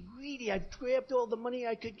 I've grabbed all the money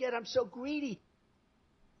I could get. I'm so greedy.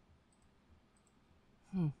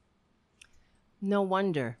 No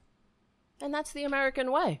wonder. And that's the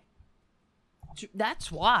American way.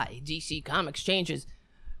 That's why DC Comics changes.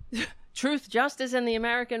 Truth, justice, and the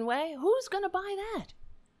American way. Who's going to buy that?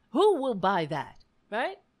 Who will buy that?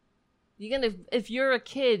 Right? If you're a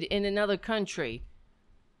kid in another country,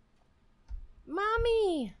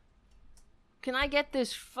 Mommy, can I get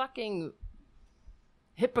this fucking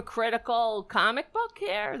hypocritical comic book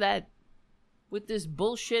here that with this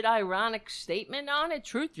bullshit ironic statement on it?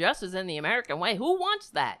 Truth, justice, and the American way. Who wants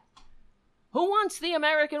that? Who wants the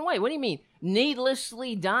American way? What do you mean?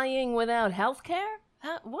 Needlessly dying without health care?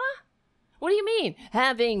 What? What do you mean?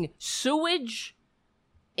 Having sewage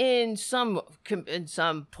in some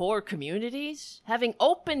poor communities? Having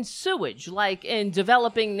open sewage like in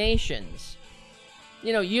developing nations?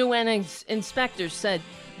 You know, UN inspectors said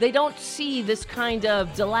they don't see this kind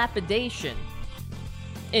of dilapidation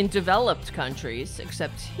in developed countries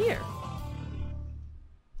except here.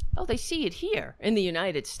 Oh, they see it here in the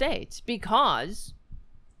United States because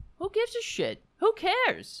who gives a shit? Who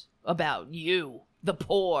cares about you, the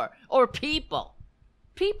poor, or people?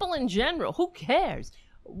 People in general, who cares?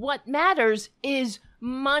 What matters is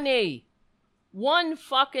money. One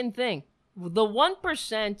fucking thing. The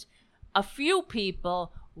 1%, a few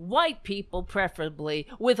people, white people preferably,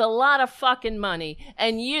 with a lot of fucking money,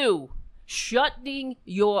 and you shutting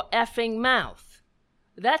your effing mouth.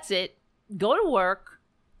 That's it. Go to work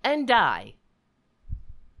and die.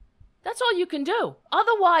 That's all you can do.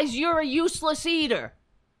 Otherwise, you're a useless eater.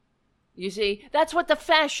 You see, that's what the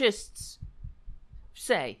fascists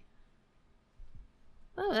say.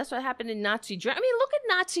 Oh, that's what happened in Nazi Germany. I mean, look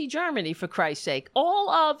at Nazi Germany, for Christ's sake. All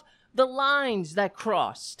of the lines that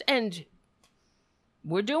crossed. And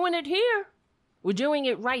we're doing it here. We're doing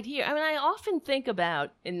it right here. I mean, I often think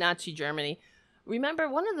about in Nazi Germany, remember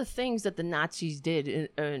one of the things that the Nazis did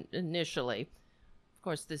initially, of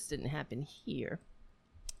course, this didn't happen here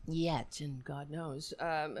yet, and God knows.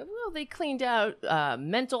 Well, they cleaned out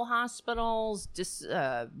mental hospitals, just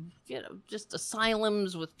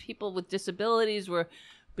asylums with people with disabilities were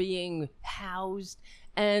being housed,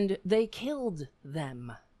 and they killed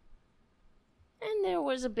them. And there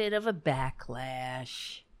was a bit of a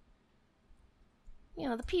backlash. You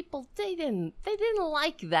know, the people, they didn't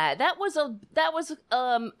like that. That was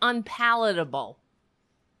unpalatable.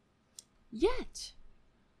 Yet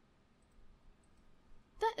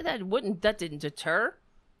that didn't deter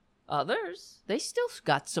others. They still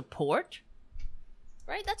got support.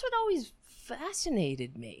 Right? That's what always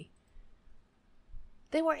fascinated me.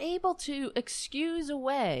 They were able to excuse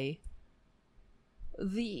away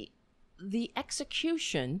the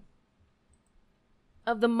execution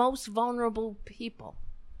of the most vulnerable people.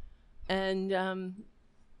 And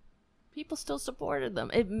people still supported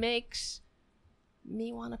them. It makes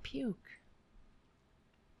me want to puke.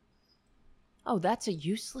 Oh, that's a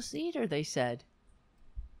useless eater, they said.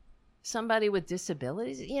 Somebody with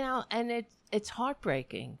disabilities, and it's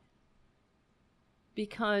heartbreaking.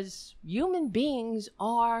 Because human beings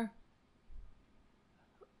are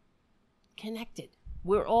connected.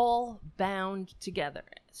 We're all bound together.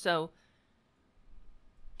 So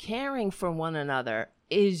caring for one another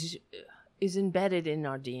is embedded in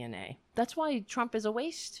our DNA. That's why Trump is a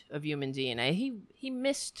waste of human DNA. He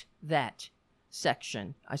missed that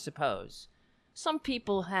section, I suppose. Some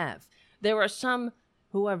people have. There are some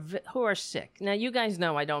who are sick. Now, you guys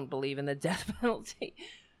know I don't believe in the death penalty.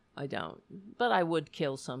 I don't. But I would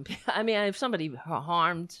kill some people. I mean, if somebody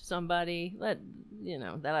harmed somebody that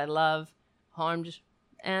I love, harmed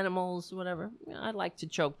animals, whatever, I'd like to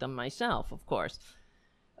choke them myself, of course.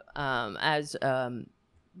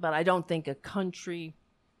 But I don't think a country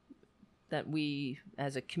that we,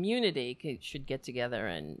 as a community, should get together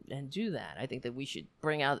and do that. I think that we should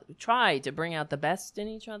try to bring out the best in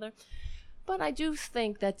each other. But I do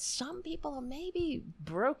think that some people are maybe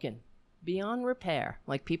broken beyond repair,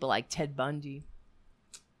 like people like Ted Bundy.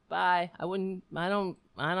 I don't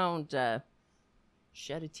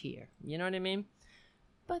shed a tear. You know what I mean?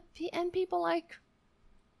 And people like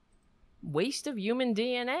waste of human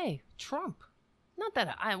DNA, Trump. Not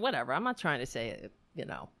that whatever. I'm not trying to say,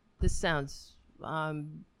 this sounds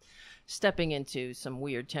stepping into some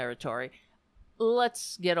weird territory.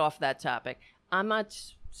 Let's get off that topic. I'm not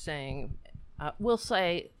saying, we'll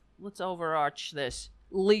say, let's overarch this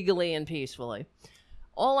legally and peacefully.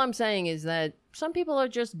 All I'm saying is that some people are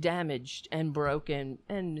just damaged and broken,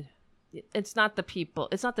 and it's not the people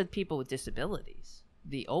with disabilities,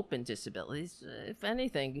 the open disabilities. If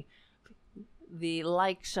anything, the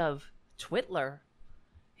likes of Twitler,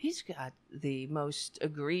 he's got the most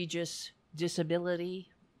egregious disability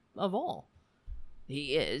of all.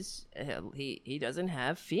 He doesn't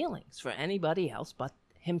have feelings for anybody else but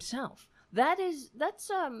himself. That's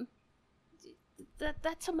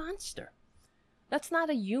a monster. That's not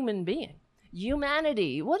a human being.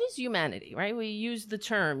 Humanity. What is humanity, right? We use the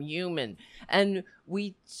term human, and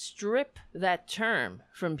we strip that term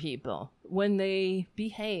from people when they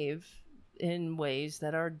behave in ways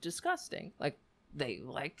that are disgusting. Like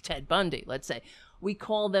Ted Bundy, let's say. We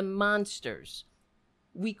call them monsters.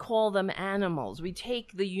 We call them animals. We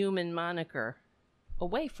take the human moniker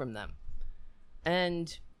away from them.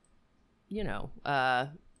 And,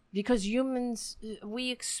 because humans,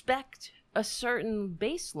 we expect a certain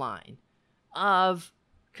baseline of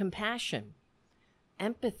compassion,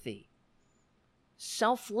 empathy,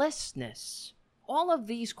 selflessness. All of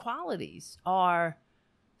these qualities are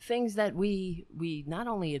things that we not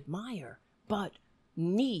only admire, but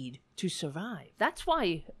need to survive. That's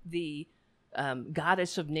why the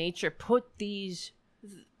goddess of nature put this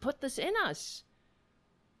in us.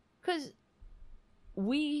 Because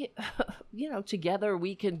we, together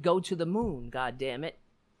we can go to the moon, God damn it.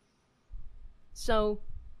 So,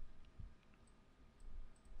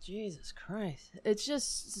 Jesus Christ. It's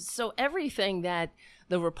just, so everything that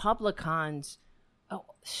the Republicans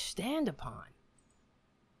stand upon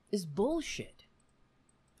is bullshit.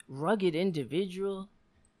 Rugged individual,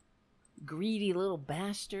 greedy little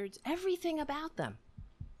bastards, everything about them.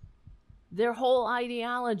 Their whole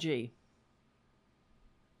ideology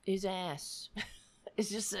is ass. It's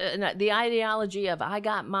just the ideology of I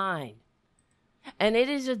got mine. And it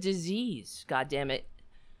is a disease, goddammit.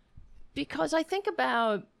 Because I think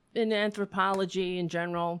about in anthropology in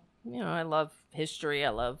general, I love history, I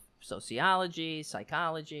love sociology,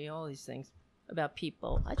 psychology, all these things about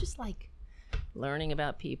people. I just like learning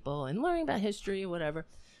about people and learning about history or whatever.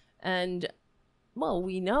 And, well,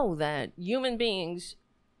 we know that human beings,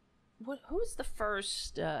 who's the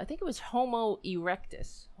first, I think it was Homo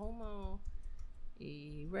erectus. Homo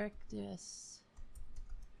erectus.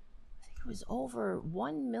 I think it was over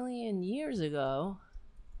 1 million years ago.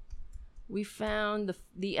 We found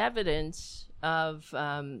the evidence of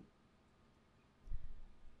Homo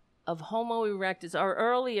erectus, our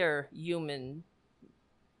earlier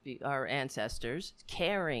our ancestors,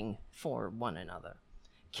 caring for one another,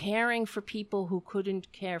 caring for people who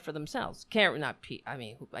couldn't care for themselves.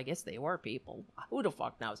 I guess they were people. Who the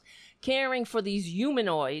fuck knows? Caring for these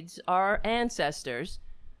humanoids, our ancestors,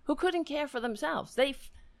 who couldn't care for themselves. They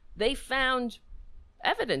found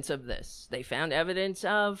evidence of this. They found evidence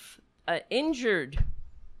of injured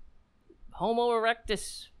Homo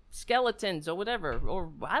erectus skeletons or whatever,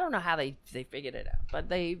 or I don't know how they figured it out, but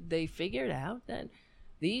they figured out that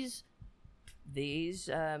these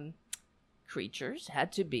creatures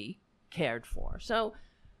had to be cared for. So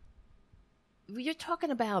you're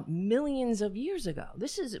talking about millions of years ago.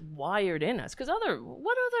 This is wired in us. Because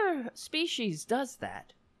what other species does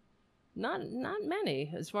that? Not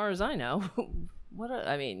many, as far as I know.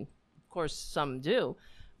 I mean, of course, some do,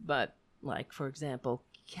 but like, for example,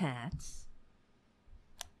 cats,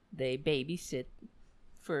 they babysit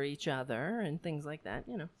for each other and things like that.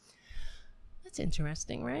 You know, that's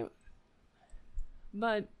interesting, right?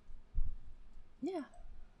 But yeah,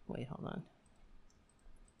 wait, hold on.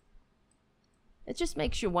 It just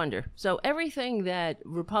makes you wonder. So everything that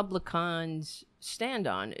Republicans stand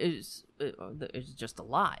on is just a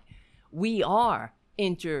lie. We are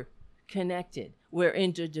interconnected. We're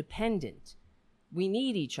interdependent. We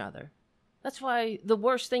need each other. That's why the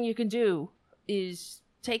worst thing you can do is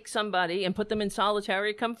take somebody and put them in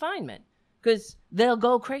solitary confinement, because they'll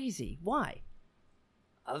go crazy. Why?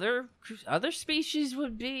 Other species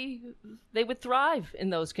would thrive in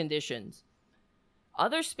those conditions.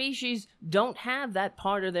 Other species don't have that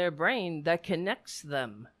part of their brain that connects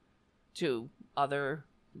them to others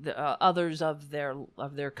of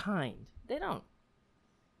their kind. They don't.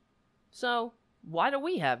 So why do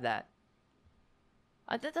we have that?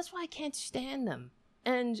 That's why I can't stand them.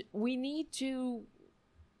 And we need to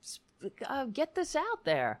get this out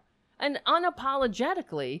there and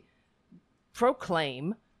unapologetically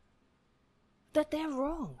proclaim that they're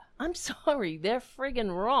wrong. I'm sorry, they're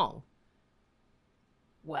friggin' wrong.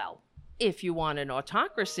 Well, if you want an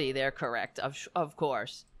autocracy, they're correct, of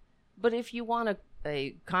course. But if you want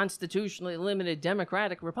a constitutionally limited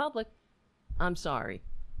democratic republic, I'm sorry.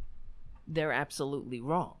 They're absolutely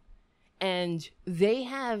wrong. And they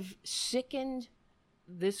have sickened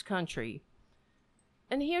this country.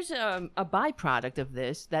 And here's a byproduct of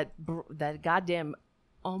this that goddamn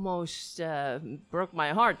almost broke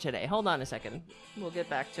my heart today. Hold on a second. We'll get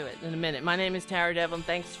back to it in a minute. My name is Tara Devlin.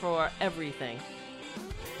 Thanks for everything.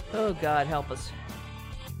 Oh, God, help us.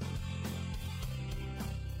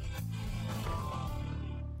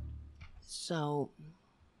 So,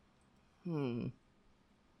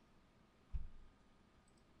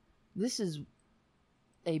 this is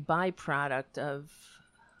a byproduct of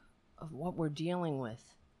what we're dealing with.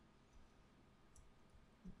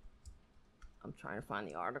 I'm trying to find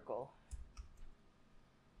the article.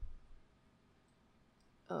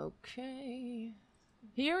 Okay.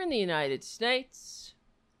 Here in the United States.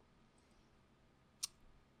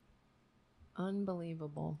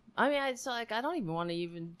 Unbelievable. I mean, it's like, I don't even want to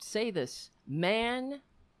even say this. A man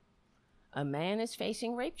is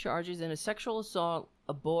facing rape charges in a sexual assault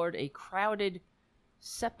aboard a crowded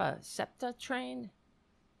SEPTA train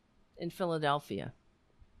in Philadelphia.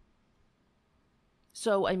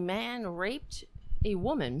 So a man raped a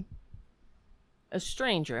woman, a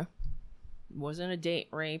stranger, wasn't a date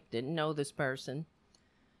rape, didn't know this person,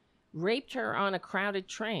 raped her on a crowded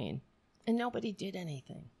train, and nobody did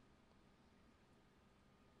anything.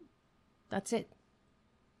 That's it.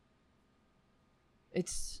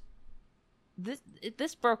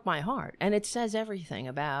 This broke my heart, and it says everything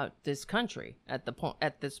about this country at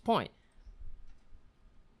this point.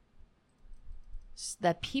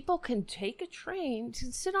 That people can take a train,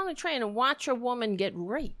 sit on a train and watch a woman get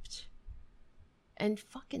raped and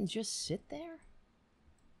fucking just sit there.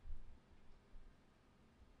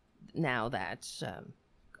 Now that's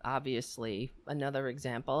obviously another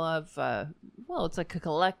example of it's like a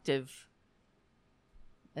collective,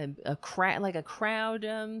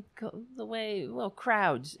 crowd,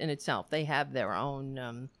 crowds in itself, they have their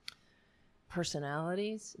own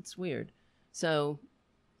personalities. It's weird. So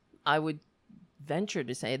I would venture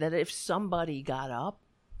to say that if somebody got up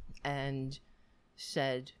and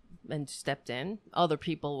said and stepped in, other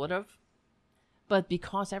people would have. But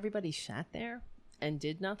because everybody sat there and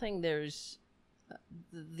did nothing, because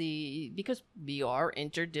we are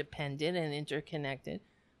interdependent and interconnected,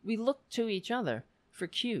 we look to each other for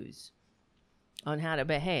cues on how to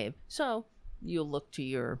behave. So you'll look to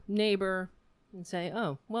your neighbor and say,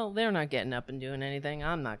 oh, well, they're not getting up and doing anything,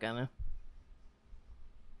 I'm not gonna.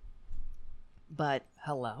 But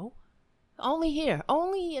hello? Only here.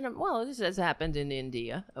 This has happened in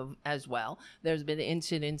India as well. There's been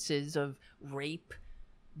incidences of rape,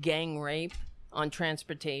 gang rape on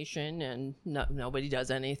transportation, and nobody does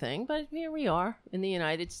anything. But here we are in the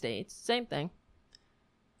United States. Same thing.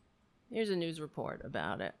 Here's a news report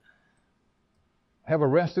about it. have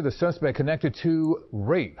arrested a suspect connected to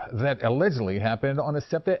rape that allegedly happened on a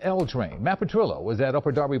SEPTA L train. Matt Petrillo is at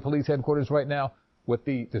Upper Darby Police Headquarters right now with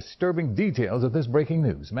the disturbing details of this breaking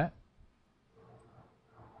news. Matt?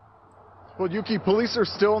 Well, Yuki, police are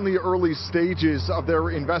still in the early stages of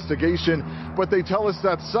their investigation, but they tell us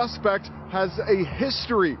that suspect has a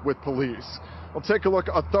history with police. Well, take a look.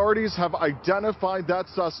 Authorities have identified that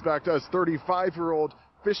suspect as 35-year-old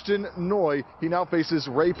Fishton Noy. He now faces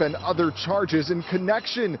rape and other charges in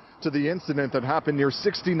connection to the incident that happened near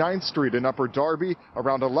 69th Street in Upper Darby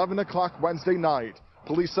around 11 o'clock Wednesday night.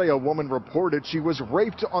 Police say a woman reported she was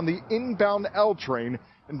raped on the inbound L train.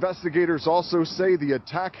 Investigators also say the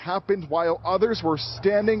attack happened while others were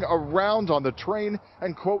standing around on the train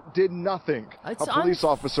and, quote, did nothing. A police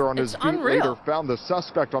officer on his beat later found the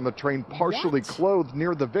suspect on the train partially clothed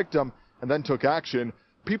near the victim and then took action.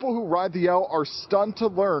 People who ride the L are stunned to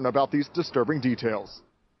learn about these disturbing details.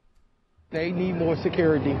 They need more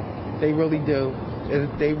security. They really do.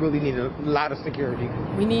 They really need a lot of security.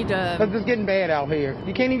 We need because it's getting bad out here.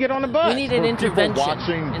 You can't even get on the bus. We need an intervention. People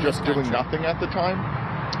watching, just doing nothing at the time?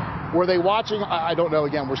 Were they watching? I don't know.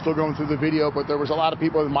 Again, we're still going through the video, but there was a lot of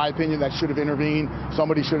people, in my opinion, that should have intervened.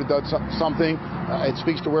 Somebody should have done something. It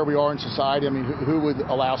speaks to where we are in society. I mean, who would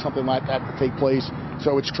allow something like that to take place?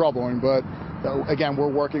 So it's troubling. But again, we're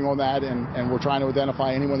working on that, and we're trying to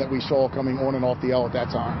identify anyone that we saw coming on and off the L at that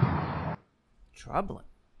time. Troubling.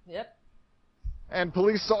 Yep. And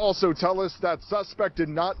police also tell us that suspect did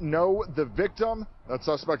not know the victim. That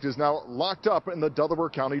suspect is now locked up in the Delaware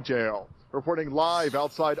County Jail. Reporting live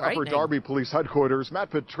outside Upper Darby Police Headquarters,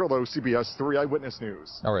 Matt Petrillo, CBS 3 Eyewitness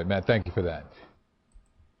News. All right, Matt, thank you for that.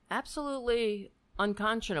 Absolutely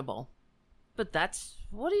unconscionable. But that's,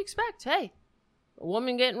 what do you expect? Hey, a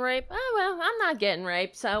woman getting raped? Oh, well, I'm not getting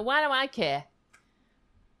raped, so why do I care?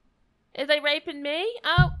 Are they raping me?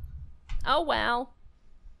 Oh, well.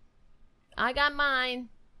 I got mine.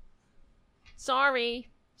 Sorry.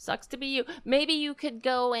 Sucks to be you. Maybe you could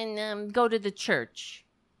go and go to the church.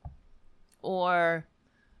 Or,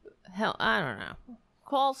 hell, I don't know.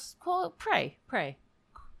 Pray.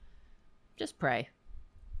 Just pray.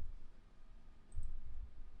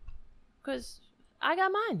 Because I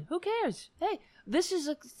got mine. Who cares? Hey, this is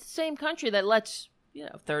the same country that lets,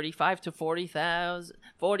 35 to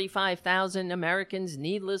 45,000 Americans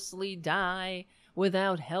needlessly die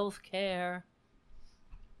without health care.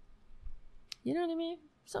 You know what I mean?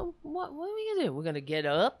 So what are we going to do? We're going to get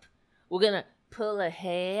up. We're going to pull a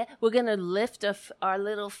hair. We're going to lift our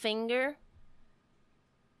little finger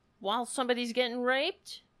while somebody's getting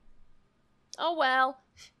raped. Oh, well.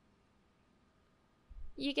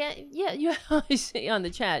 You I see on the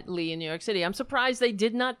chat, Lee in New York City. I'm surprised they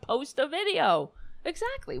did not post a video.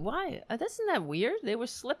 Exactly. Why? Isn't that weird? They were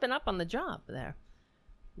slipping up on the job there.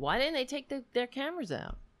 Why didn't they take their cameras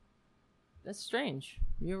out? That's strange.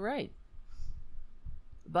 You're right.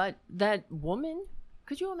 But that woman,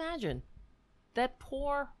 could you imagine? That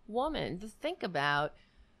poor woman, to think about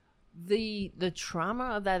the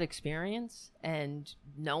trauma of that experience and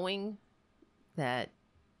knowing that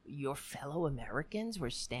your fellow Americans were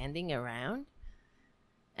standing around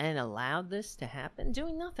and allowed this to happen,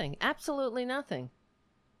 doing nothing, absolutely nothing.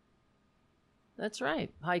 That's right.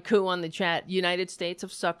 Haiku on the chat, United States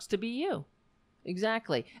of sucks to be you.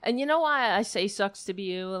 Exactly. And you know why I say sucks to be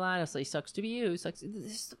you a lot? I say sucks to be you.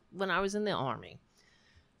 This, when I was in the Army.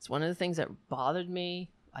 It's one of the things that bothered me.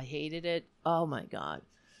 I hated it. Oh, my God.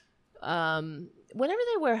 Whenever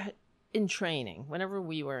they were in training, whenever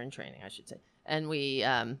we were in training, I should say, and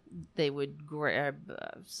they would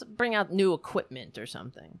bring out new equipment or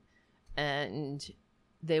something, and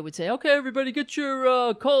they would say, okay, everybody get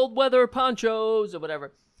your cold weather ponchos or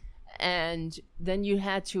whatever. And then you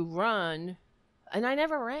had to run, and I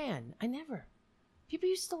never ran. People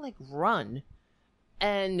used to, run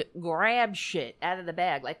and grab shit out of the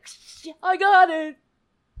bag, like, I got it.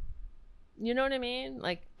 You know what I mean?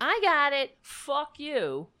 Like, I got it. Fuck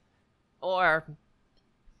you. Or,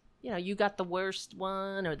 you got the worst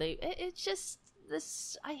one. Or it's just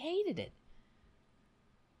this. I hated it.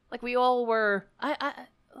 Like, we all were,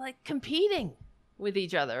 like, competing with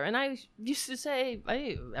each other. And I used to say,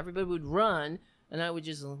 everybody would run, and I would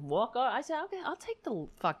just walk off. I said, okay, I'll take the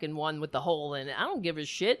fucking one with the hole in it. I don't give a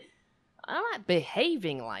shit. I'm not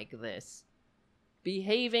behaving like this.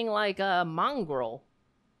 Behaving like a mongrel.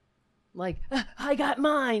 Like, I got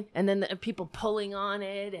mine. And then the people pulling on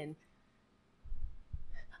it and...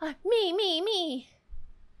 me.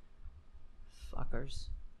 Fuckers.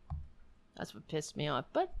 That's what pissed me off.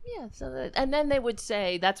 But, yeah, and then they would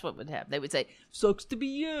say, that's what would happen. They would say, sucks to be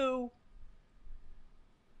you.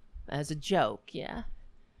 As a joke, yeah.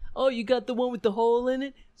 Oh, you got the one with the hole in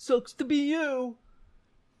it? Sucks to be you.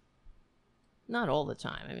 Not all the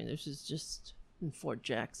time. I mean, this is just in Fort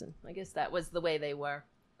Jackson. I guess that was the way they were.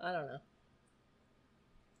 I don't know.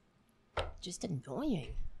 Just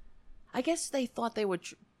annoying. I guess they thought they were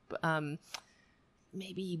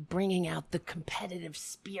maybe bringing out the competitive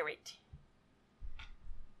spirit.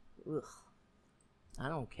 Ugh. I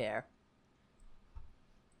don't care.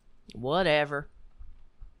 Whatever.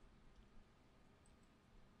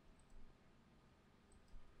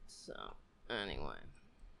 So, anyway.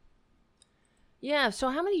 Yeah, so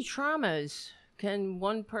how many traumas can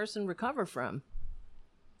one person recover from?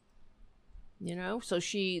 You know, so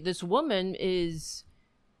this woman is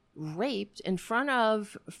raped in front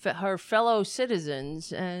of her fellow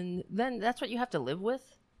citizens, and then that's what you have to live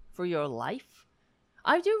with for your life?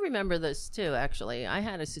 I do remember this too, actually. I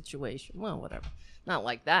had a situation, well, whatever, not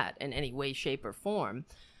like that in any way, shape, or form.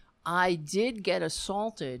 I did get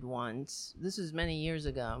assaulted once. This is many years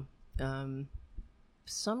ago.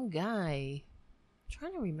 Some guy, I'm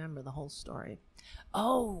trying to remember the whole story.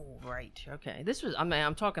 Oh, right. Okay. This was,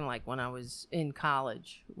 I'm talking like when I was in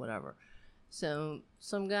college, whatever. So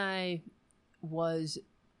some guy was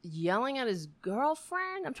yelling at his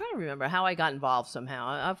girlfriend. I'm trying to remember how I got involved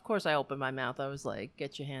somehow. Of course, I opened my mouth. I was like,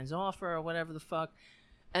 get your hands off her or whatever the fuck.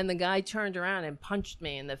 And the guy turned around and punched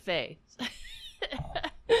me in the face.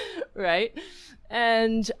 Right?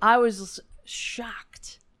 And I was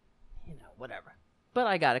shocked. You know, whatever. But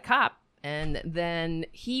I got a cop. And then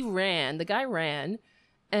the guy ran,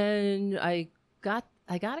 and I got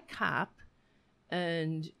a cop,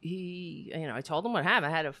 and I told him what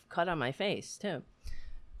happened. I had a cut on my face too.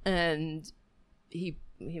 And he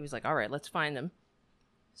was like, all right, let's find him.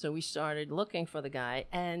 So we started looking for the guy,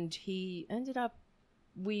 and he ended up,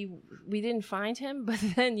 we didn't find him, but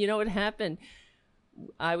then you know what happened?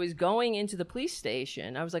 I was going into the police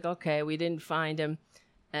station. I was like, okay, we didn't find him.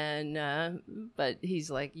 And, but he's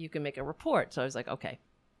like, you can make a report. So I was like, okay.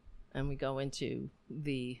 And we go into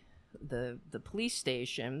the police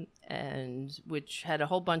station, and which had a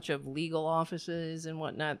whole bunch of legal offices and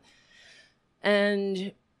whatnot.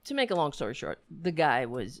 And to make a long story short, the guy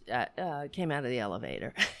came out of the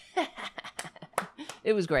elevator.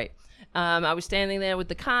 It was great. I was standing there with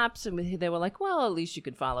the cops, and they were like, well, at least you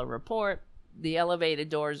could file a report. The elevator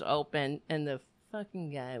doors open, and the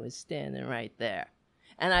fucking guy was standing right there.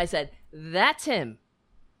 And I said, that's him.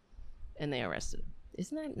 And they arrested him.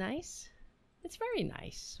 Isn't that nice? It's very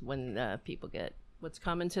nice when people get what's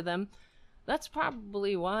coming to them. That's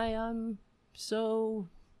probably why I'm so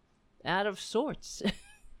out of sorts.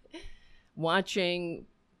 Watching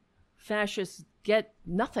fascists get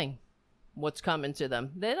nothing what's coming to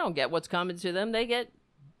them. They don't get what's coming to them. They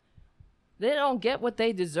don't get what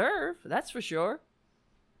they deserve. That's for sure.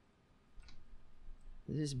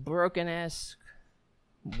 This broken-ass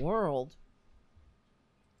world.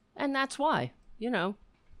 And that's why, they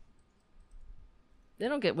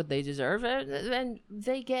don't get what they deserve, and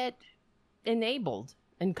they get enabled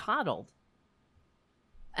and coddled.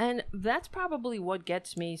 And that's probably what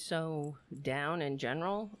gets me so down in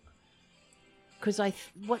general, because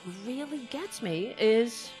what really gets me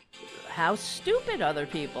is how stupid other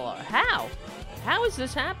people are. How is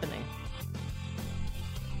this happening?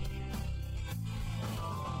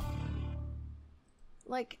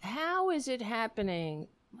 Like, how is it happening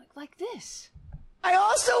like this? I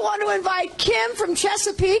also want to invite Kim from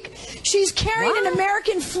Chesapeake. She's carrying an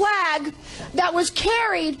American flag that was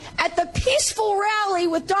carried at the peaceful rally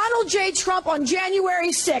with Donald J. Trump on January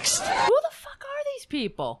 6th. Who the fuck are these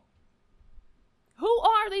people? Who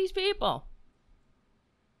are these people?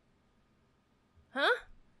 Huh?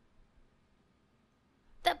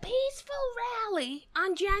 The peaceful rally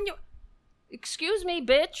on January... Excuse me,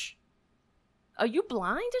 bitch. Are you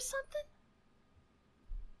blind or something?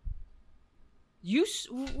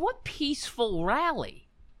 What peaceful rally?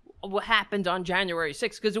 What happened on January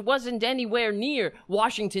 6th? Because it wasn't anywhere near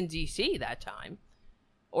Washington, D.C. that time.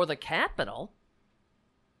 Or the Capitol.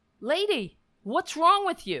 Lady, what's wrong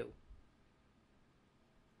with you?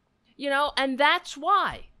 And that's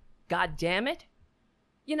why. God damn it.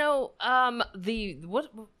 The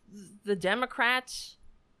Democrats,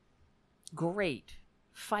 great.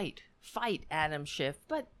 Fight, Adam Schiff.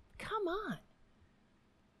 But come on.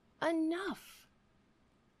 Enough.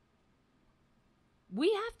 We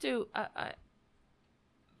have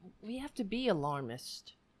to be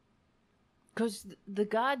alarmist, because the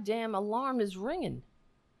goddamn alarm is ringing,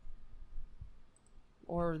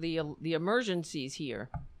 or the emergency's here.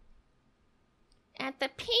 At the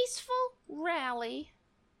peaceful rally.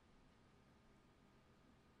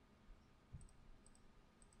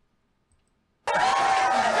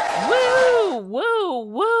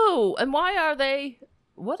 So, and why are they,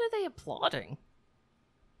 what are they applauding?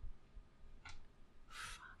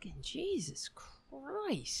 Fucking Jesus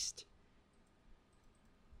Christ.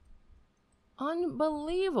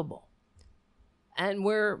 Unbelievable. And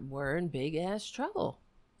we're in big ass trouble.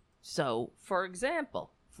 So, for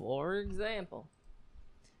example,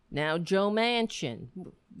 now Joe Manchin,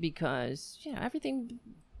 because, you know, everything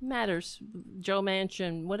matters. Joe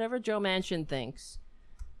Manchin, whatever Joe Manchin thinks,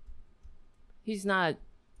 he's not,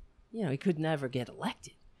 you know, he could never get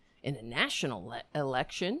elected in a national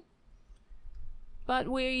election. But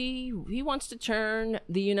he wants to turn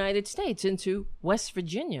the United States into West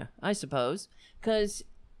Virginia, I suppose, because,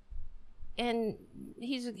 and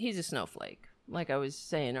he's a snowflake. Like I was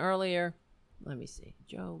saying earlier, let me see,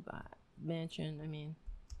 Joe Manchin, I mean.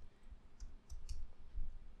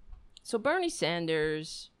 So Bernie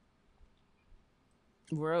Sanders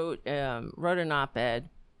wrote an op-ed.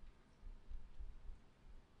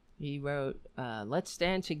 He wrote, "Let's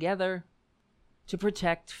stand together to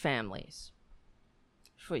protect families."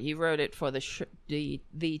 He wrote it for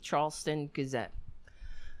the Charleston Gazette.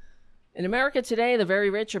 In America today, the very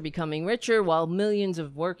rich are becoming richer, while millions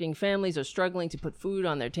of working families are struggling to put food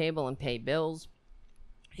on their table and pay bills.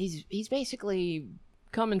 He's basically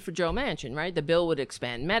coming for Joe Manchin, right? The bill would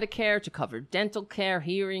expand Medicare to cover dental care,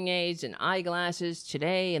 hearing aids, and eyeglasses.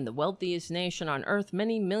 Today, in the wealthiest nation on earth,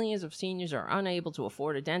 many millions of seniors are unable to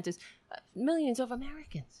afford a dentist. Millions of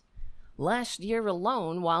Americans. Last year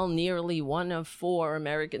alone, while nearly 1 of 4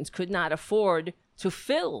 Americans could not afford to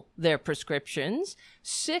fill their prescriptions,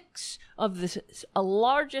 6 of the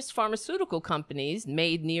largest pharmaceutical companies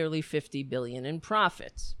made nearly $50 billion in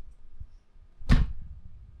profits.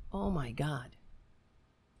 Oh my God.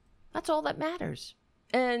 That's all that matters.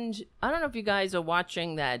 And I don't know if you guys are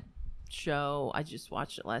watching that show. I just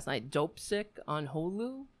watched it last night, Dopesick on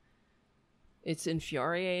Hulu. It's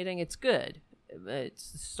infuriating. It's good.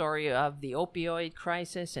 It's the story of the opioid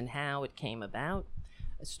crisis and how it came about.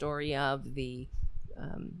 A story of the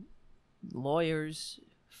lawyers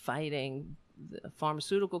fighting the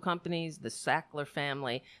pharmaceutical companies, the Sackler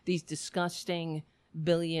family, these disgusting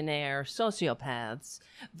billionaire sociopaths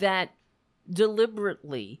that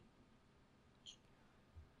deliberately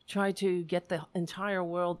try to get the entire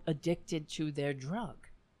world addicted to their drug.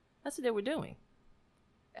 That's what they were doing.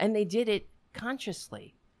 And they did it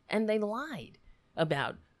consciously. And they lied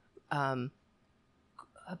about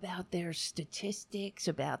their statistics,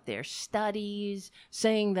 about their studies,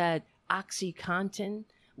 saying that OxyContin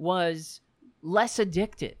was less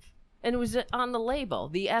addictive. And it was on the label,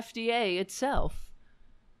 the FDA itself.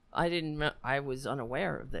 I was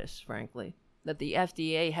unaware of this, frankly, that the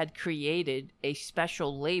FDA had created a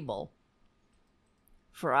special label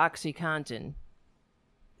for OxyContin,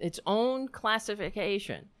 its own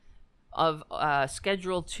classification of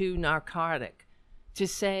Schedule II narcotic, to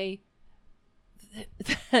say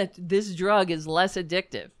that this drug is less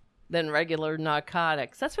addictive than regular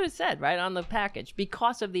narcotics. That's what it said right on the package,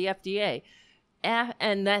 because of the FDA.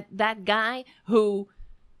 And that guy who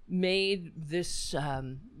made this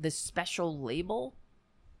this special label,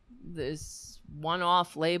 this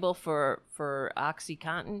one-off label for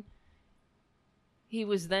OxyContin, he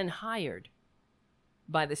was then hired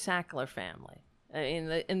by the Sackler family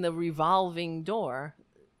in the revolving door,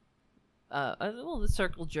 the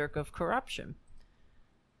circle jerk of corruption.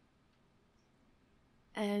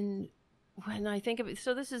 And when I think of it,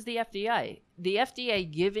 so this is the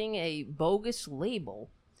FDA giving a bogus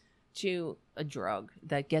label to a drug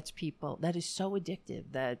that gets people, that is so addictive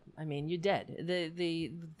that, I mean, you're dead.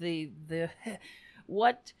 The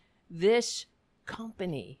what this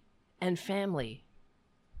company and family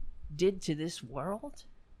did to this world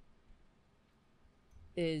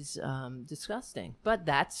is disgusting. But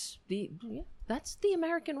that's the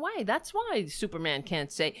American way. That's why Superman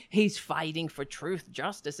can't say he's fighting for truth,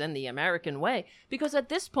 justice, and the American way. Because at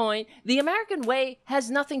this point, the American way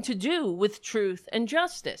has nothing to do with truth and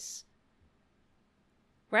justice.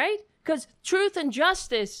 Right? Because truth and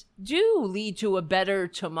justice do lead to a better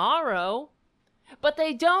tomorrow, but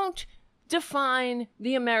they don't define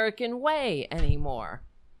the American way anymore.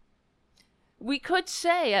 We could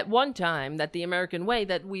say at one time that the American way,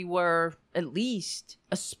 that we were at least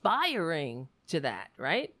aspiring to that,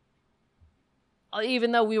 right?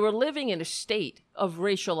 Even though we were living in a state of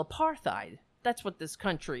racial apartheid. That's what this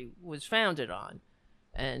country was founded on.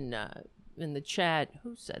 And in the chat,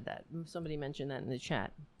 who said that? Somebody mentioned that in the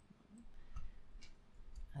chat.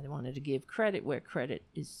 I wanted to give credit where credit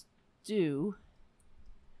is due,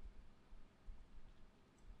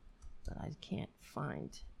 but I can't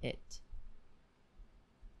find it.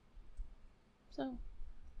 So,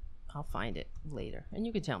 I'll find it later, and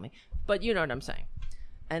you can tell me. But you know what I'm saying.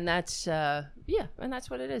 And that's and that's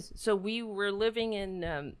what it is. So we were living in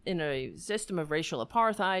a system of racial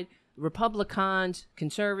apartheid. Republicans,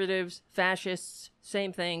 conservatives, fascists,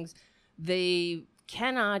 same things. They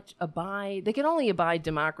cannot abide. They can only abide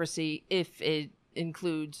democracy if it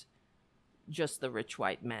includes just the rich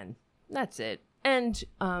white men. That's it. And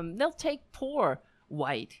they'll take poor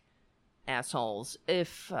white assholes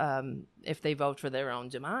if they vote for their own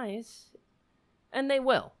demise, and they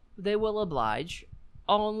will. They will oblige.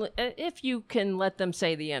 Only if you can let them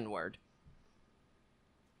say the N-word.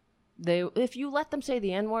 If you let them say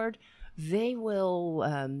the N-word, they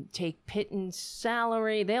will take pittance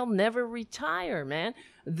salary. They'll never retire, man.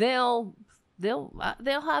 They'll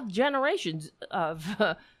have generations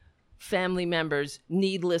of family members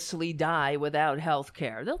needlessly die without health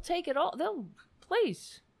care. They'll take it all.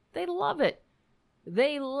 They love it.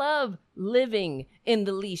 They love living in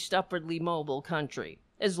the least upwardly mobile country.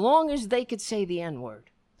 As long as they could say the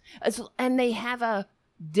N-word. And they have a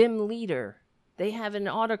dim leader. They have an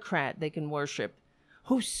autocrat they can worship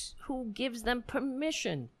who gives them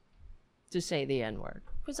permission to say the N-word.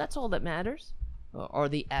 Because that's all that matters. Or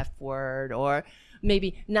the F-word. Or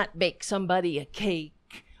maybe not bake somebody a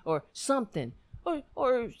cake or something.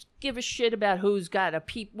 Or give a shit about who's got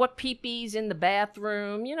what pee-pee's in the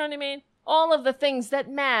bathroom. You know what I mean? All of the things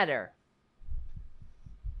that matter.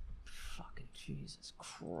 Jesus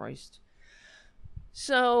Christ.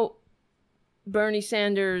 So Bernie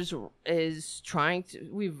Sanders is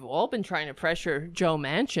we've all been trying to pressure Joe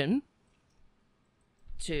Manchin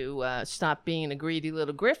to stop being a greedy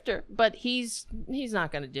little grifter, but he's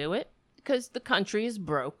not going to do it because the country is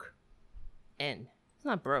broke. And it's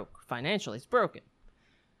not broke financially, it's broken.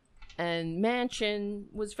 And Manchin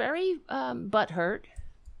was very butthurt.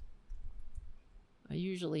 I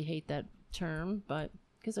usually hate that term, but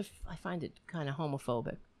because I find it kind of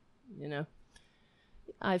homophobic, you know?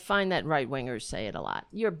 I find that right-wingers say it a lot.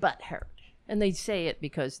 You're butthurt. And they say it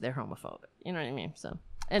because they're homophobic. You know what I mean? So,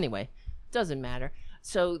 anyway, doesn't matter.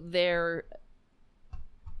 So, Joe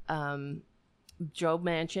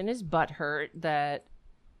Manchin is butthurt that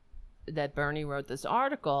Bernie wrote this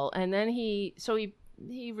article. And then he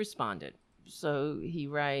responded. So, he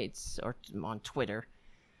writes on Twitter,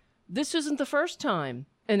 "This isn't the first time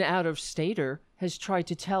an out-of-stater has tried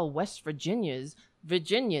to tell West Virginians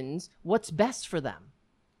what's best for them."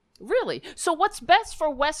 Really? So what's best for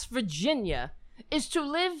West Virginia is to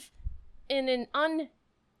live in an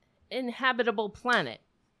uninhabitable planet.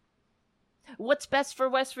 What's best for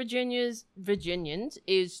West Virginians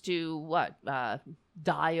is to,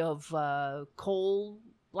 die of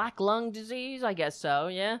black lung disease? I guess so,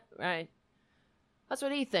 yeah? Right. That's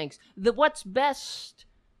what he thinks. What's best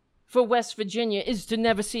for West Virginia is to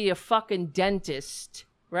never see a fucking dentist,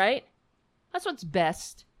 right? That's what's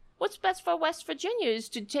best. What's best for West Virginia is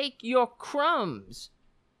to take your crumbs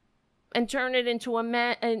and turn it into a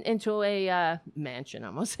mansion.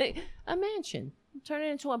 I'm gonna say a mansion. Turn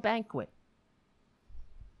it into a banquet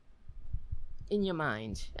in your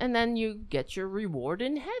mind, and then you get your reward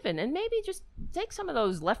in heaven. And maybe just take some of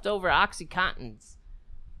those leftover OxyContins.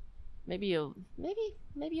 Maybe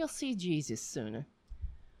you'll see Jesus sooner.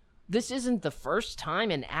 This isn't the first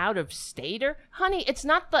time an out-of-stater? Honey, it's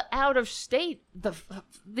not the out-of-state,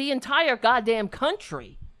 the entire goddamn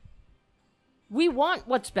country. We want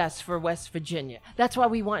what's best for West Virginia. That's why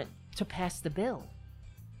we want to pass the bill.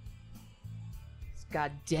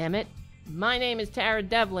 God damn it. My name is Tara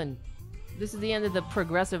Devlin. This is the end of the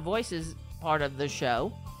Progressive Voices part of the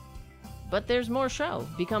show. But there's more show.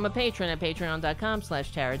 Become a patron at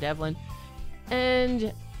patreon.com/Tara Devlin.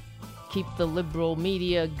 And keep the liberal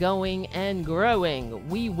media going and growing.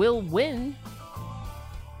 We will win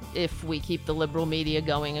if we keep the liberal media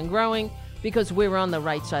going and growing, because we're on the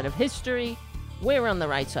right side of history. We're on the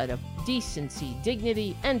right side of decency,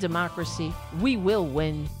 dignity, and democracy. We will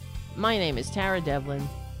win. My name is Tara Devlin.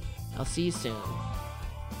 I'll see you soon.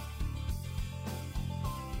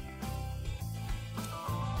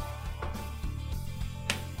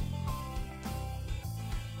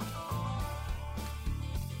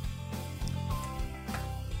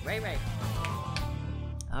 Right.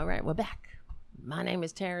 All right, we're back. My name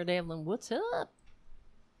is Tara Devlin. What's up?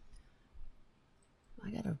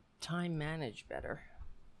 I gotta time manage better.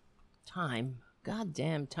 Time.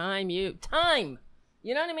 Goddamn time. Time!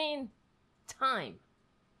 You know what I mean? Time.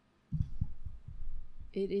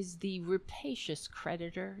 It is the rapacious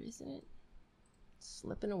creditor, isn't it?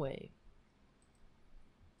 Slipping away.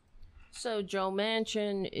 So Joe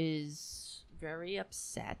Manchin is very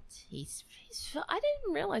upset. I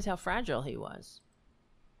didn't realize how fragile he was.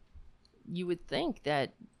 You would think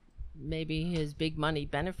that maybe his big money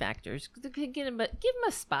benefactors give him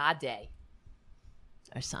a spa day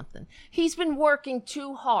or something. He's been working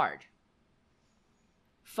too hard,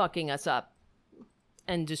 fucking us up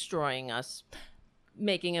and destroying us,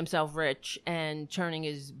 making himself rich and turning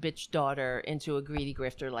his bitch daughter into a greedy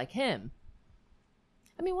grifter like him.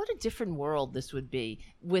 I mean, what a different world this would be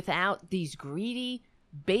without these greedy,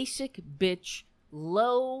 basic bitch,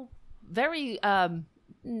 low, very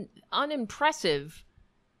unimpressive,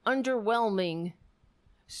 underwhelming,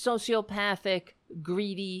 sociopathic,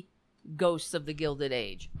 greedy ghosts of the Gilded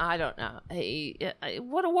Age. I don't know.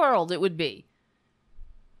 What a world it would be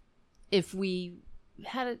if we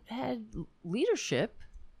had leadership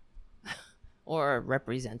or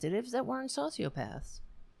representatives that weren't sociopaths,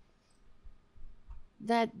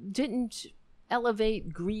 that didn't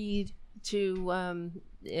elevate greed to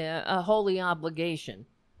a holy obligation.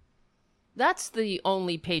 That's the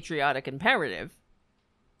only patriotic imperative.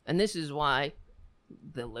 And this is why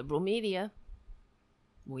the liberal media,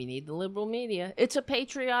 we need the liberal media. It's a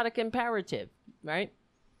patriotic imperative, right?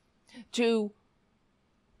 To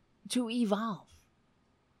evolve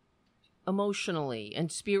emotionally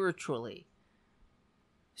and spiritually.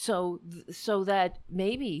 So that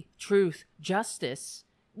maybe truth, justice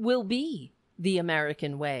will be the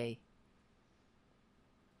American way.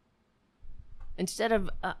 Instead of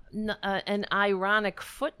an ironic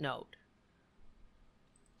footnote.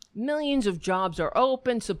 Millions of jobs are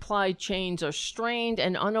open, supply chains are strained,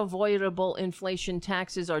 and unavoidable inflation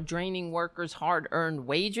taxes are draining workers' hard-earned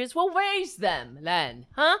wages. Well, raise them then,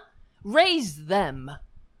 huh? Raise them.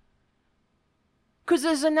 Because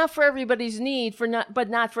there's enough for everybody's need, but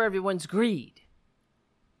not for everyone's greed.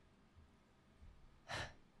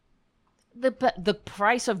 The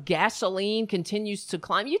price of gasoline continues to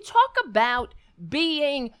climb. You talk about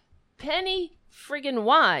being penny friggin'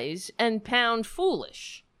 wise and pound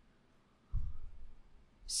foolish.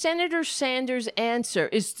 Senator Sanders' answer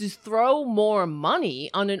is to throw more money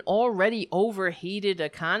on an already overheated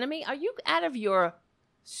economy. Are you out of your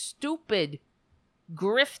stupid,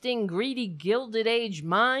 grifting, greedy, Gilded Age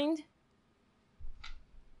mind?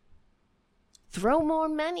 Throw more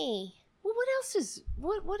money. Well,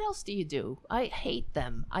 what else do you do? I hate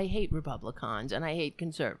them. I hate Republicans and I hate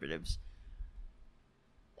conservatives.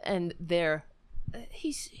 And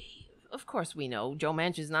of course we know Joe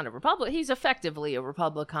Manchin's not a Republican. He's effectively a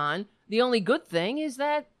Republican. The only good thing is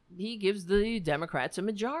that he gives the Democrats a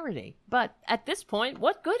majority. But at this point,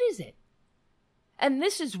 what good is it? And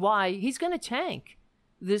this is why he's going to tank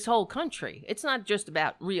this whole country. It's not just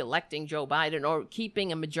about re-electing Joe Biden or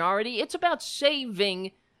keeping a majority. It's about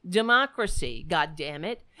saving democracy, God damn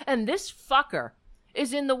it. And this fucker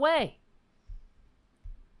is in the way.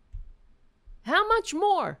 How much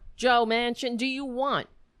more, Joe Manchin, do you want?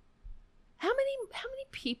 How many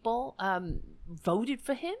people voted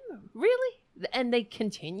for him? Really? And they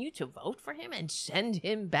continue to vote for him and send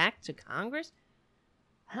him back to Congress?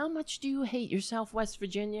 How much do you hate yourself, West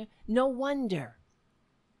Virginia? No wonder.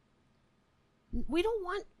 We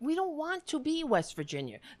don't want to be West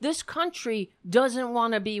Virginia. This country doesn't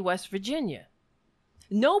want to be West Virginia.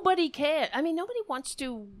 Nobody cares. I mean, nobody wants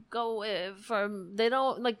to go they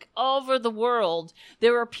don't, like, over the world.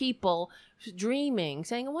 There are people dreaming,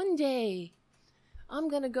 saying, one day I'm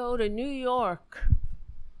going to go to New York.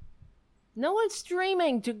 No one's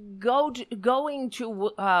dreaming to going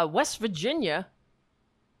to West Virginia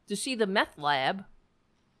to see the meth lab.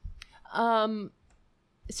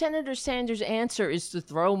 Senator Sanders' answer is to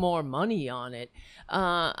throw more money on it.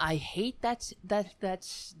 I hate that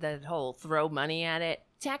whole throw money at it.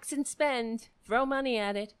 Tax and spend. Throw money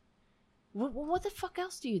at it. What the fuck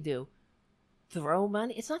else do you do? Throw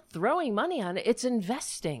money? It's not throwing money on it. It's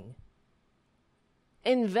investing.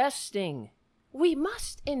 Investing. We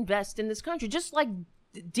must invest in this country. Just like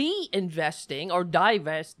de-investing or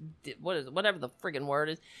divest, whatever the friggin' word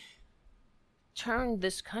is, turn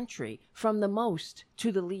this country from the most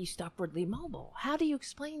to the least upwardly mobile. How do you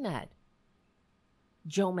explain that?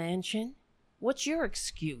 Joe Manchin, what's your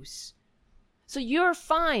excuse? So you're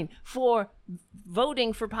fine for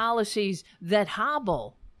voting for policies that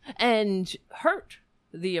hobble and hurt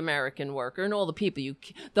the American worker and all the people,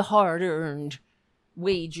 the hard-earned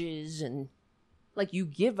wages, and like you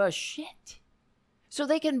give a shit so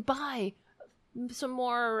they can buy some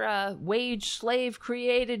more wage slave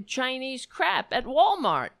created Chinese crap at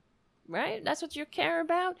Walmart, right? That's what you care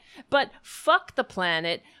about. But fuck the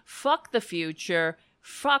planet, fuck the future,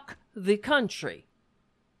 fuck the country.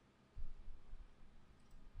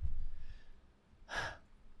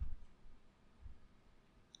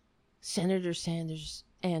 Senator Sanders'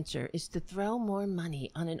 answer is to throw more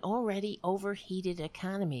money on an already overheated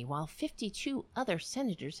economy, while 52 other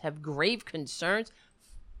senators have grave concerns.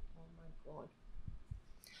 Oh my God.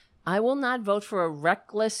 I will not vote for a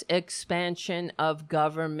reckless expansion of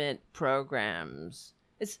government programs.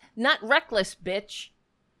 It's not reckless, bitch.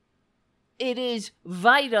 It is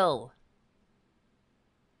vital.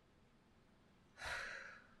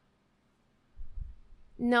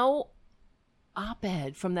 No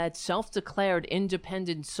op-ed from that self-declared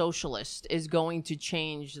independent socialist is going to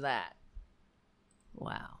change that.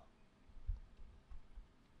 Wow.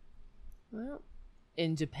 Well,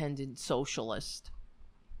 independent socialist.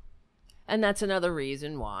 And that's another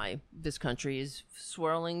reason why this country is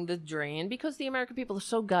swirling the drain, because the American people are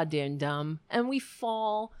so goddamn dumb, and we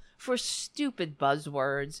fall for stupid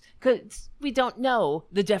buzzwords because we don't know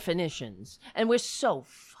the definitions, and we're so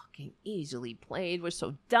fucking easily played. We're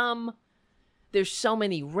so dumb. There's so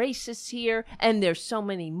many racists here, and there's so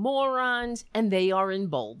many morons, and they are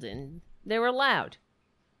emboldened. They're allowed.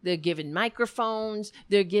 They're given microphones.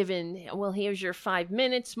 They're given, well, here's your 5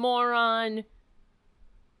 minutes, moron.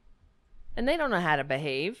 And they don't know how to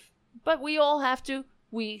behave. But we have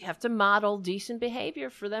to model decent behavior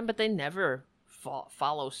for them, but they never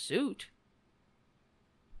follow suit.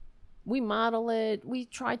 We model it. We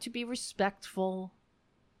try to be respectful.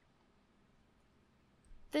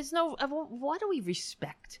 There's no, what do we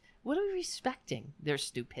respect? What are we respecting? Their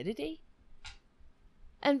stupidity?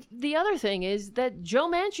 And the other thing is that Joe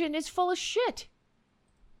Manchin is full of shit.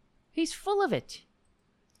 He's full of it.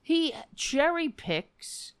 He cherry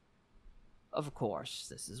picks, of course,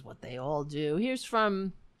 this is what they all do. Here's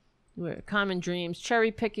from Common Dreams,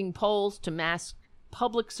 cherry picking polls to mask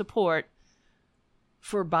public support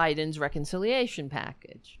for Biden's reconciliation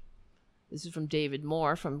package. This is from David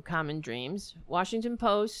Moore from Common Dreams. Washington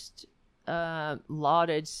Post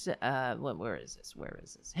lauded, where is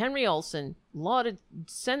this? Henry Olsen lauded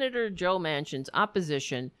Senator Joe Manchin's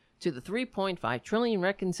opposition to the $3.5 trillion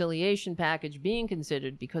reconciliation package being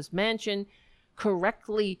considered because Manchin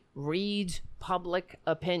correctly reads public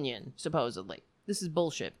opinion, supposedly. This is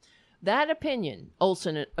bullshit. That opinion,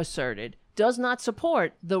 Olsen asserted, does not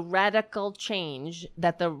support the radical change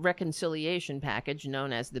that the reconciliation package,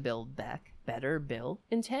 known as the Build Back Better bill,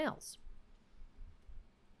 entails.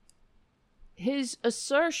 His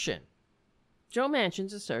assertion, Joe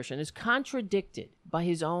Manchin's assertion, is contradicted by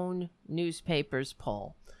his own newspaper's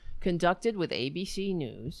poll conducted with ABC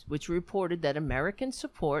News, which reported that Americans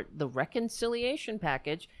support the reconciliation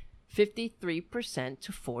package 53%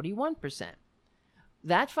 to 41%.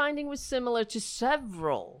 That finding was similar to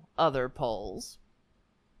several other polls.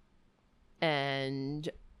 And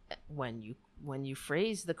when you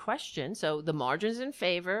phrase the question, so the margins in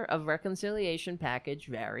favor of reconciliation package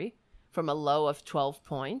vary from a low of 12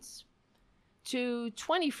 points to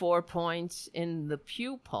 24 points in the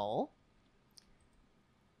Pew poll.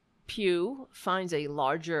 Pew finds a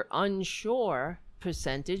larger unsure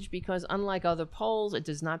percentage because, unlike other polls, it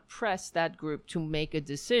does not press that group to make a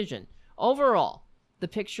decision. Overall, the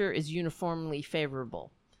picture is uniformly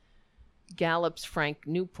favorable. Gallup's Frank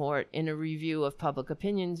Newport, in a review of public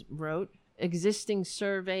opinions, wrote, existing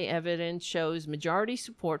survey evidence shows majority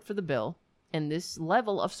support for the bill, and this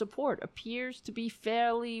level of support appears to be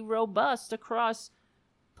fairly robust across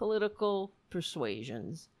political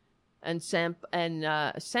persuasions and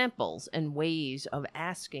samples and ways of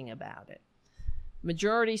asking about it.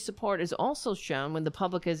 Majority support is also shown when the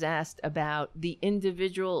public is asked about the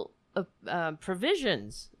individual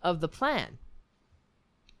provisions of the plan.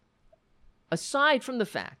 Aside from the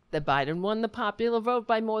fact that Biden won the popular vote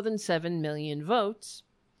by more than 7 million votes,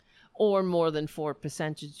 or more than 4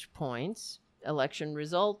 percentage points, election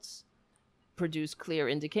results produce clear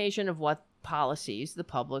indication of what policies the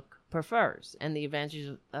public prefers. And the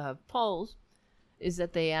advantage of polls is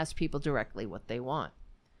that they ask people directly what they want.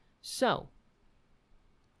 So,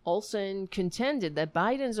 Olsen contended that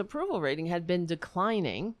Biden's approval rating had been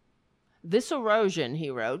declining. This erosion, he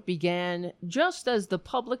wrote, began just as the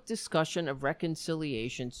public discussion of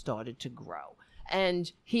reconciliation started to grow.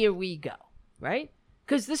 And here we go, right?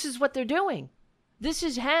 Because this is what they're doing. This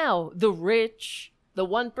is how the rich, the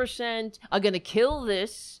 1%, are going to kill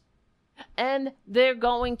this. And they're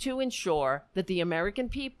going to ensure that the American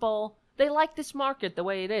people, they like this market the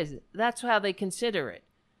way it is. That's how they consider it.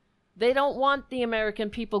 They don't want the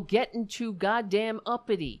American people getting too goddamn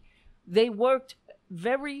uppity. They worked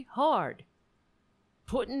very hard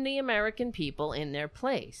putting the American people in their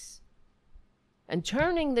place and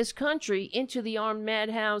turning this country into the armed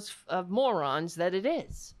madhouse of morons that it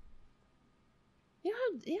is. You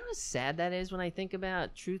know how sad that is when I think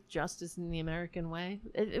about truth, justice, and the American way?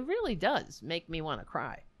 It really does make me want to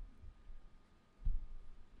cry.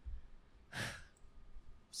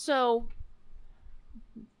 So,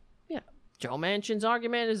 yeah, Joe Manchin's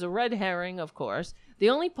argument is a red herring, of course. The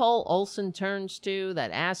only poll Olson turns to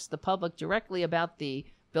that asks the public directly about the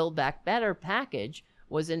Build Back Better package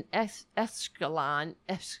was an Escalon,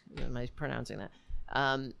 am I pronouncing that?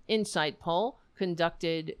 Insight poll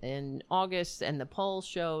conducted in August, and the poll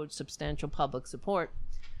showed substantial public support.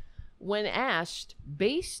 When asked,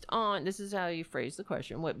 based on, this is how you phrase the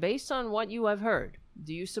question, based on what you have heard,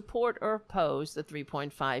 do you support or oppose the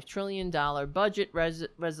 $3.5 trillion budget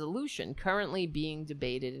resolution currently being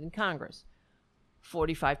debated in Congress?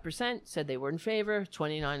 45% said they were in favor,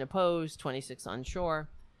 29% opposed, 26% unsure.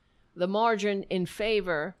 The margin in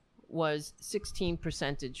favor was 16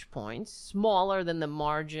 percentage points, smaller than the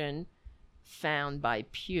margin found by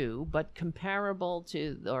Pew, but comparable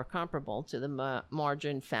to the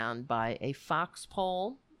margin found by a Fox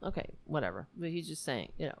poll. Okay, whatever. But he's just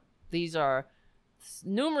saying, these are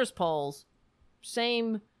numerous polls,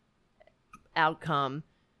 same outcome.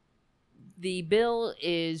 The bill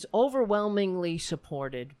is overwhelmingly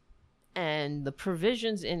supported, and the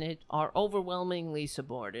provisions in it are overwhelmingly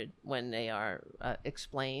supported when they are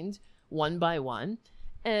explained one by one.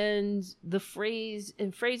 And the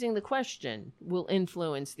phrasing the question will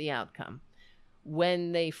influence the outcome.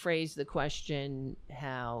 When they phrase the question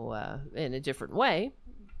in a different way,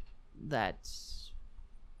 how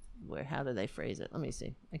do they phrase it? Let me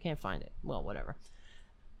see. I can't find it. Well, whatever.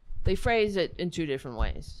 They phrase it in two different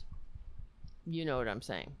ways. You know what I'm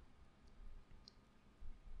saying.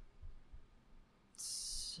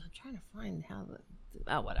 I'm trying to find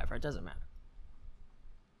whatever. It doesn't matter.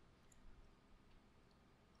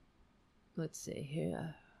 Let's see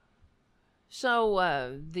here.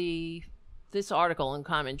 So this article in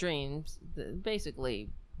Common Dreams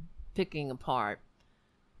basically picking apart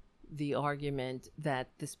the argument that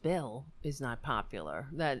this bill is not popular,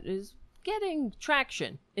 that is getting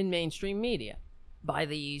traction in mainstream media by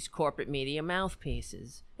these corporate media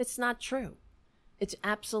mouthpieces. It's not true. It's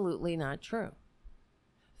absolutely not true.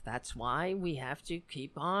 That's why we have to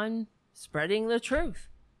keep on spreading the truth.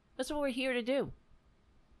 That's what we're here to do.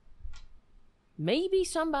 Maybe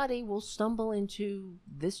somebody will stumble into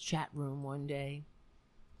this chat room one day,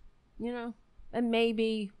 and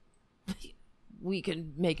maybe we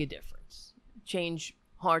can make a difference, change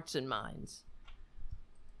hearts and minds,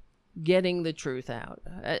 getting the truth out.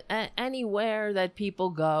 Anywhere that people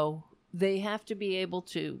go, they have to be able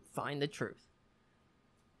to find the truth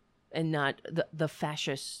and not the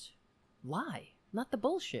fascist lie, not the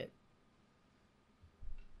bullshit.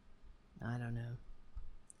 I don't know.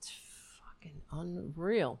 It's fucking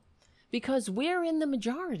unreal because we're in the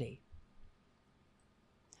majority.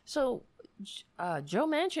 So Joe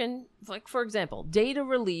Manchin, like, for example, data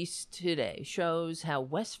released today shows how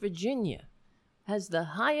West Virginia has the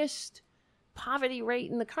highest poverty rate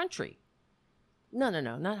in the country. No,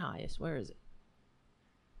 not highest. Where is it?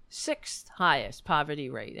 6th highest poverty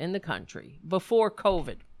rate in the country before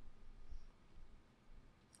COVID.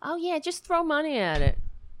 Oh, yeah, just throw money at it.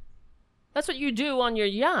 That's what you do on your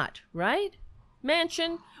yacht, right?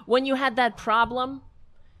 Manchin, when you had that problem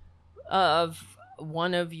of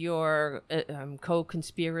one of your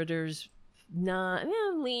co-conspirators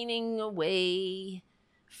leaning away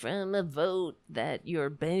from a vote that your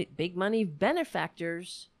big money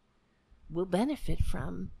benefactors will benefit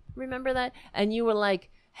from. Remember that? And you were like,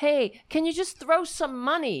 hey, can you just throw some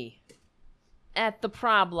money at the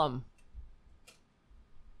problem?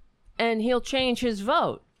 And he'll change his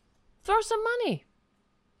vote. Throw some money.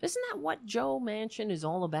 Isn't that what Joe Manchin is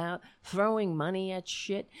all about? Throwing money at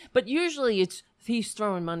shit? But usually he's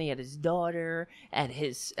throwing money at his daughter, at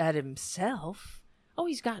himself. Oh,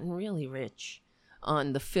 he's gotten really rich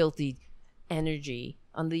on the filthy energy,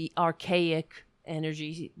 on the archaic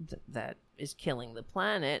energy that is killing the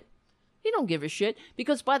planet. He don't give a shit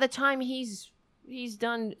because by the time he's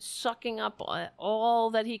done sucking up all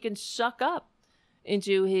that he can suck up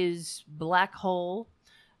into his black hole,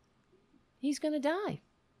 he's going to die.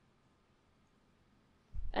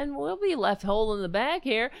 And we'll be left whole in the bag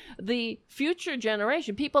here. The future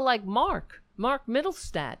generation, people like Mark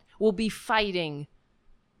Middlestat, will be fighting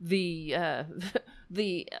the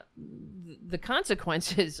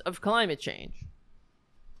consequences of climate change.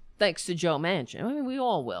 Thanks to Joe Manchin. I mean, we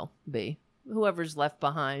all will be. Whoever's left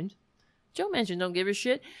behind. Joe Manchin don't give a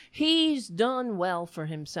shit. He's done well for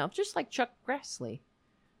himself, just like Chuck Grassley.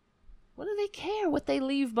 What do they care what they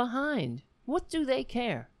leave behind? What do they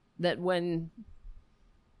care? That when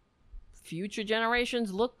future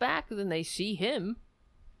generations look back and they see him,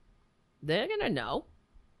 they're going to know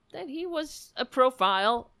that he was a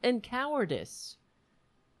profile in cowardice.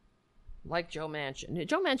 Like Joe Manchin.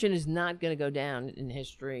 Joe Manchin is not going to go down in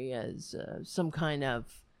history as some kind of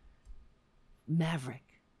maverick.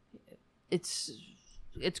 It's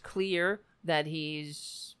clear that he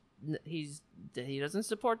doesn't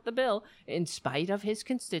support the bill in spite of his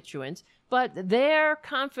constituents, but they're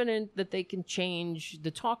confident that they can change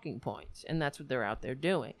the talking points, and that's what they're out there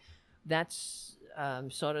doing. That's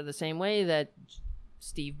sort of the same way that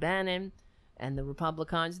Steve Bannon and the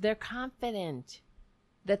Republicans, they're confident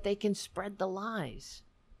that they can spread the lies,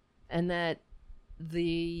 and that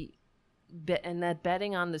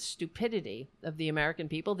betting on the stupidity of the American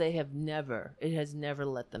people, it has never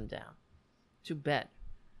let them down to bet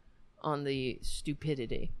on the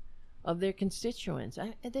stupidity of their constituents.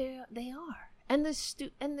 They are. And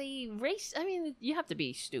the race, I mean, you have to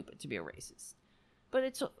be stupid to be a racist, but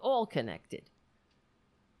it's all connected.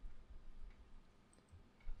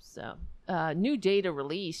 So, new data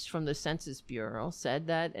released from the Census Bureau said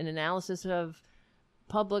that an analysis of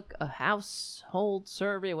public household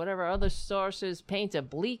survey, whatever other sources, paint a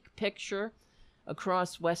bleak picture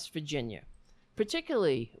across West Virginia,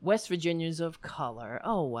 particularly West Virginians of color.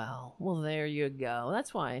 Oh, well, there you go.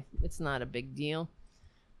 That's why it's not a big deal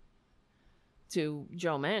to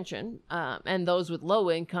Joe Manchin. And those with low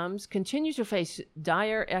incomes continue to face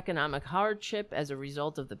dire economic hardship as a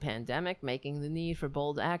result of the pandemic, making the need for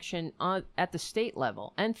bold action at the state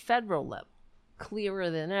level and federal level clearer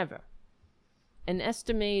than ever. An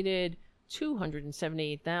estimated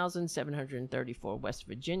 278,734 West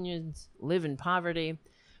Virginians live in poverty,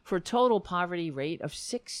 for a total poverty rate of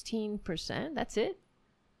 16%. That's it?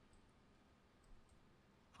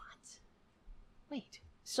 What? Wait.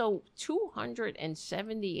 So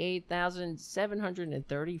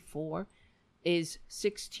 278,734 is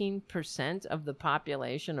 16% of the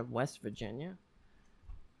population of West Virginia,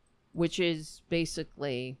 which is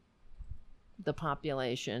basically the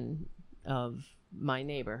population of my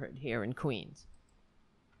neighborhood here in Queens.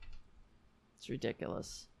 It's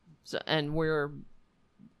ridiculous. So, and we're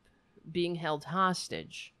being held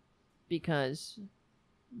hostage because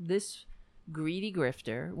this greedy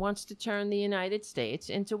grifter wants to turn the United States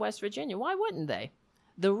into West Virginia. Why wouldn't they?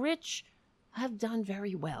 The rich have done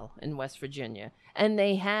very well in West Virginia, and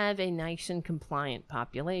they have a nice and compliant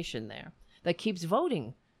population there that keeps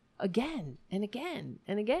voting again and again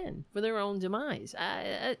and again for their own demise.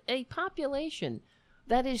 A population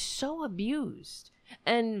that is so abused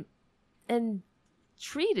and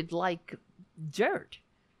treated like dirt,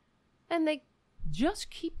 and they just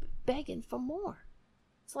keep begging for more.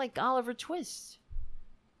 It's like Oliver Twist.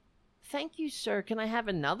 Thank you, sir. Can I have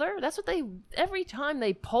another? That's what every time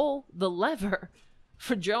they pull the lever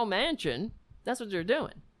for Joe Manchin, that's what they're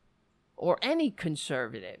doing. Or any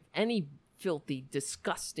conservative, any filthy,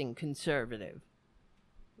 disgusting conservative,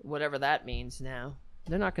 whatever that means now.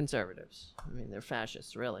 They're not conservatives. I mean, they're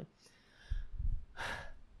fascists, really.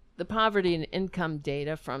 The poverty and income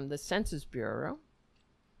data from the Census Bureau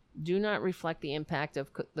do not reflect the impact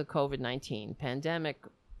of the COVID-19 pandemic.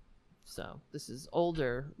 So this is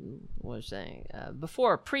older, what was I saying,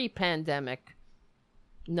 before pre-pandemic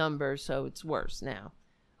numbers, so it's worse now.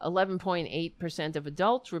 11.8% of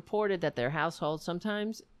adults reported that their households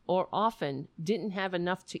sometimes or often didn't have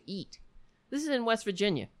enough to eat. This is in West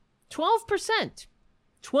Virginia. 12%.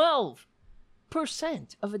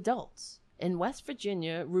 12% of adults in West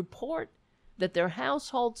Virginia report that their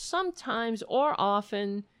household sometimes or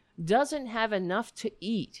often doesn't have enough to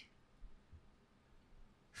eat.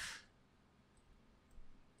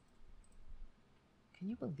 Can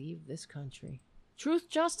you believe this country? Truth,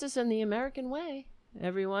 justice, and the American way,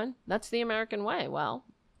 everyone. That's the American way. Well,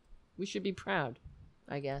 we should be proud,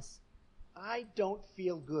 I guess. I don't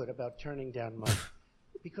feel good about turning down money.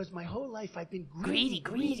 Because my whole life I've been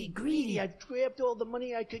greedy. I've grabbed all the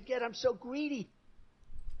money I could get. I'm so greedy.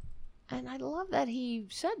 And I love that he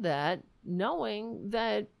said that, knowing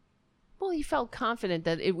that, well, he felt confident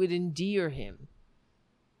that it would endear him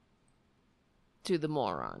to the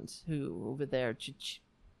morons who over there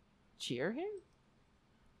cheer him.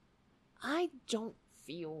 I don't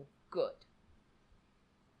feel good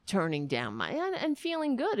turning down my... And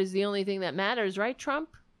feeling good is the only thing that matters, right, Trump?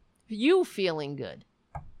 You feeling good.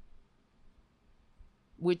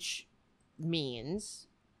 Which means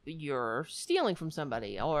you're stealing from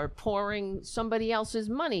somebody or pouring somebody else's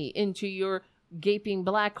money into your gaping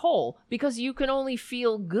black hole, because you can only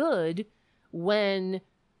feel good when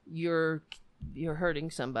you're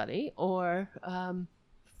hurting somebody or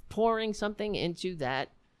pouring something into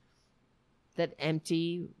that that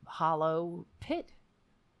empty, hollow pit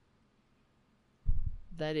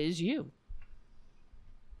that is you.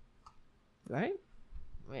 Right?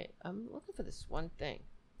 Wait, I'm looking for this one thing.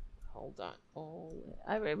 Hold on. Oh,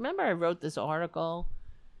 I remember I wrote this article.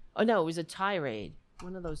 Oh, no, it was a tirade.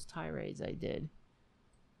 One of those tirades I did.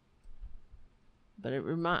 But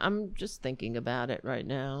I'm just thinking about it right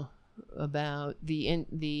now, about the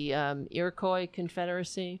Iroquois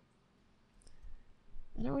Confederacy.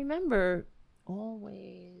 And I remember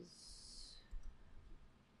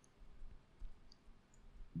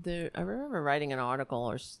I remember writing an article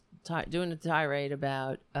or doing a tirade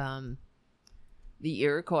about the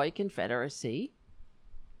Iroquois Confederacy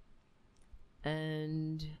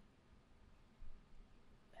and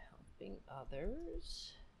helping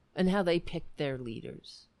others and how they picked their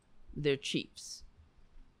leaders, their chiefs.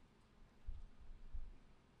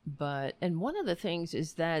 And one of the things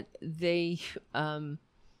is that they,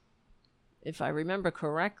 if I remember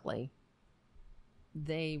correctly,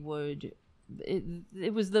 it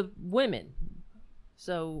was the women.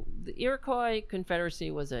 So the Iroquois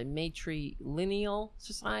Confederacy was a matrilineal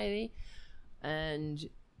society, and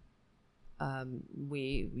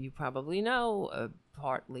you probably know,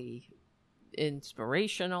 partly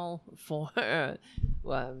inspirational for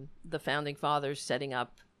the founding fathers setting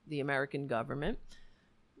up the American government.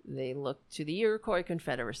 They looked to the Iroquois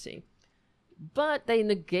Confederacy, but they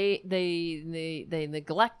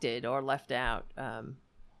neglected or left out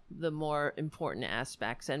the more important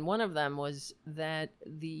aspects, and one of them was that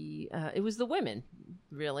it was the women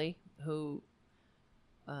really who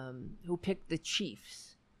picked the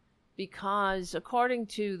chiefs, because according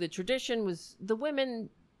to the tradition was the women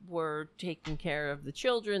were taking care of the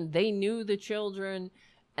children, they knew the children,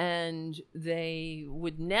 and they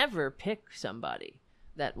would never pick somebody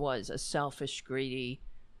that was a selfish, greedy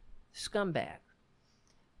scumbag,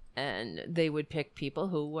 and they would pick people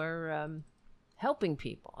who were helping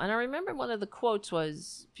people. And I remember one of the quotes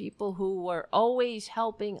was people who were always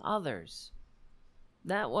helping others.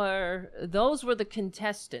 Those were the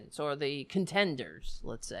contestants, or the contenders,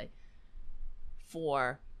 let's say,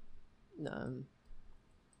 for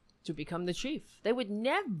to become the chief. They would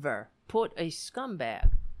never put a scumbag,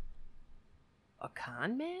 a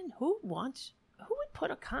con man. Who would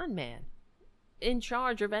put a con man in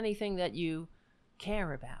charge of anything that you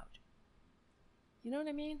care about? You know what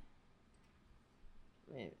I mean?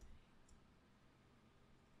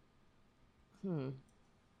 I'm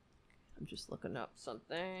just looking up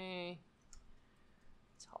something.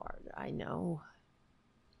 It's hard, I know.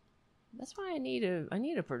 That's why I need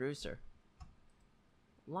a producer.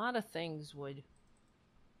 A lot of things would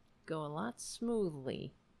go a lot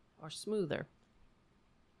smoothly or smoother.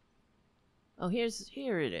 Oh, here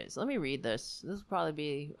it is. Let me read this. This will probably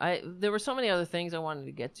be... There were so many other things I wanted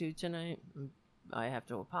to get to tonight. I have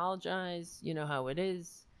to apologize. You know how it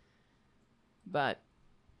is. But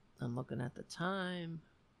I'm looking at the time.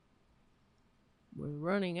 We're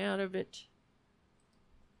running out of it.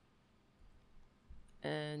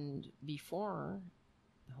 And before...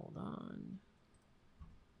 Hold on.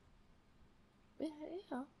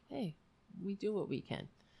 Yeah, hey, we do what we can.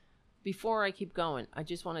 Before I keep going, I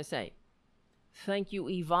just want to say... Thank you,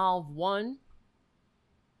 Evolve1,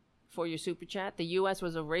 for your super chat. The U.S.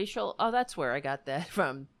 was a racial... Oh, that's where I got that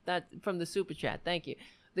from. From the super chat. Thank you.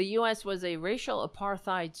 The U.S. was a racial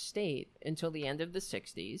apartheid state until the end of the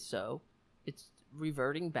 60s, so it's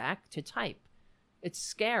reverting back to type. It's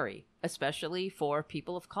scary, especially for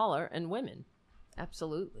people of color and women.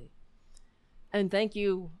 Absolutely. And thank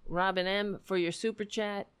you, Robin M., for your super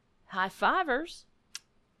chat. High fivers.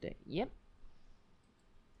 Yep.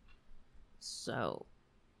 So,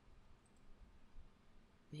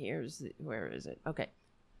 where is it? Okay.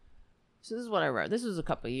 So this is what I wrote. This was a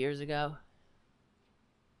couple of years ago.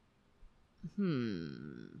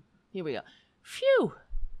 Here we go. Phew!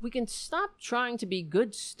 We can stop trying to be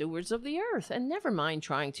good stewards of the earth and never mind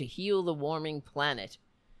trying to heal the warming planet.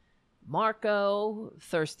 Marco,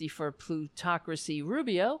 thirsty for plutocracy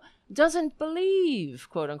Rubio, doesn't believe,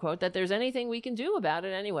 quote unquote, that there's anything we can do about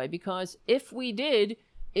it anyway, because if we did,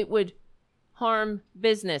 it would harm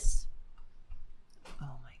business.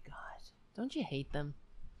 Oh my God. Don't you hate them?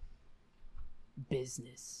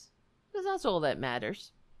 Business. Because that's all that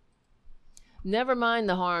matters. Never mind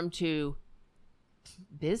the harm to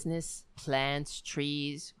business, plants,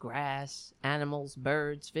 trees, grass, animals,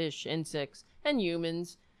 birds, fish, insects, and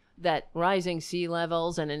humans that rising sea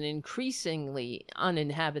levels and an increasingly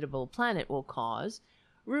uninhabitable planet will cause.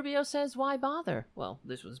 Rubio says, why bother? Well,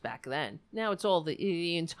 this was back then. Now it's all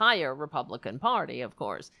the entire Republican Party, of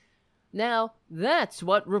course. Now, that's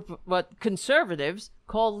what conservatives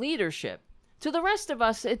call leadership. To the rest of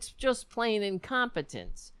us, it's just plain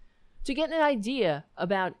incompetence. To get an idea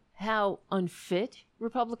about how unfit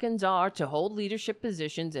Republicans are to hold leadership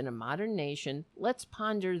positions in a modern nation, let's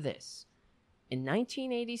ponder this. In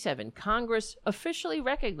 1987, Congress officially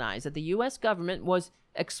recognized that the U.S. government was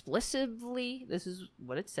explicitly, this is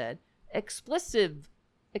what it said, explicitly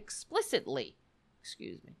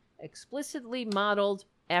modeled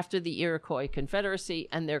after the Iroquois Confederacy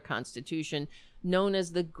and their constitution, known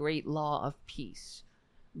as the Great Law of Peace.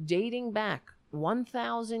 Dating back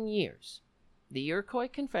 1,000 years, the Iroquois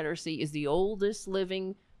Confederacy is the oldest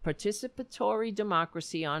living participatory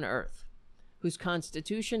democracy on Earth, whose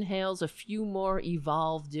constitution hails a few more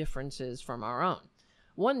evolved differences from our own.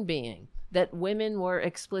 One being that women were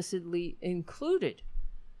explicitly included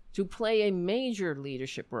to play a major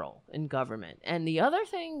leadership role in government, and the other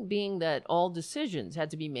thing being that all decisions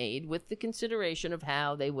had to be made with the consideration of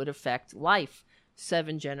how they would affect life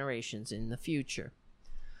 7 generations in the future.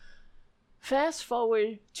 Fast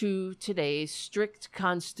forward to today's strict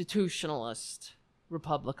constitutionalist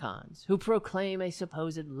Republicans, who proclaim a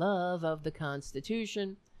supposed love of the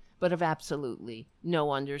Constitution, but have absolutely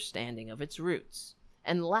no understanding of its roots,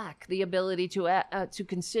 and lack the ability to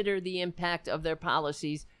consider the impact of their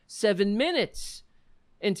policies 7 minutes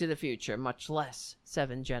into the future, much less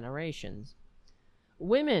 7 generations.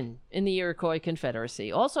 Women in the Iroquois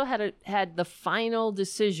Confederacy also had the final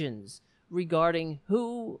decisions regarding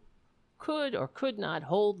who could or could not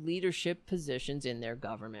hold leadership positions in their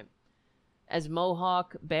government. As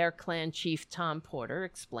Mohawk Bear Clan Chief Tom Porter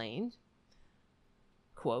explained,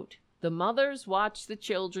 quote, "The mothers watch the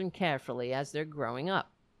children carefully as they're growing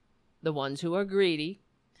up. The ones who are greedy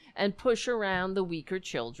and push around the weaker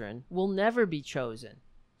children will never be chosen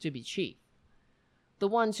to be chief. The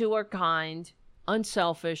ones who are kind,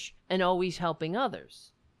 unselfish, and always helping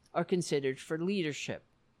others are considered for leadership.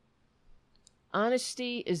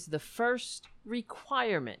 Honesty is the first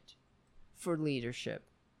requirement for leadership."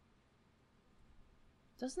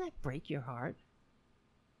 Doesn't that break your heart?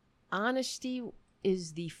 Honesty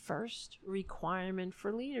is the first requirement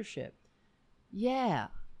for leadership. Yeah,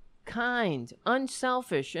 kind,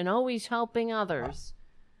 unselfish, and always helping others.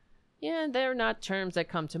 Yeah, they're not terms that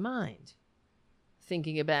come to mind.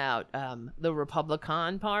 Thinking about the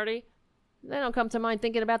Republican Party, they don't come to mind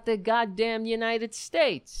thinking about the goddamn United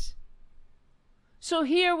States. So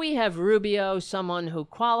here we have Rubio, someone who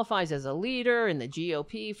qualifies as a leader in the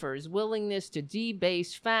GOP for his willingness to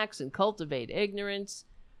debase facts and cultivate ignorance,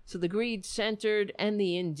 so the greed-centered and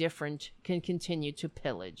the indifferent can continue to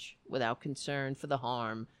pillage without concern for the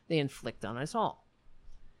harm they inflict on us all.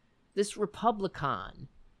 This Republican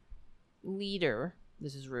leader,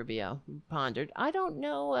 this is Rubio, pondered, "I don't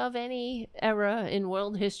know of any era in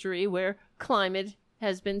world history where climate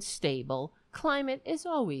has been stable. Climate is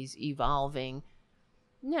always evolving.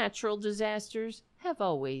 Natural disasters have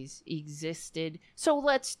always existed, so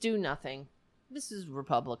let's do nothing." This is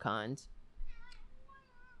Republicans.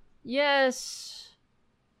 Yes,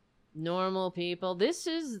 normal people. This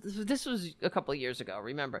was a couple of years ago.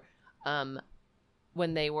 Remember,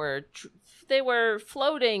 when they were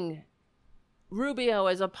floating Rubio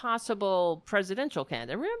as a possible presidential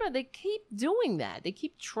candidate. Remember, they keep doing that. They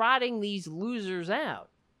keep trotting these losers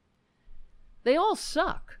out. They all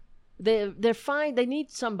suck. They're fine. They need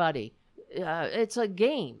somebody. It's a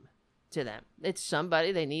game to them. It's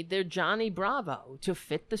somebody. They need their Johnny Bravo to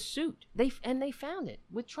fit the suit. They found it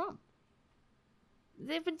with Trump.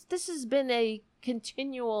 This has been a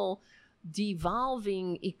continual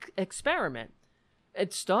devolving experiment.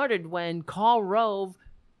 It started when Karl Rove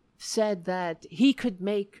said that he could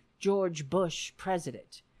make George Bush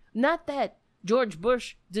president. Not that George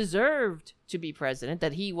Bush deserved to be president,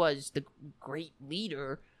 that he was the great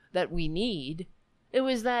leader that we need. It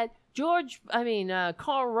was that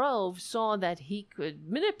Karl Rove saw that he could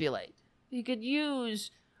manipulate. He could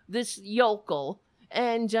use this yokel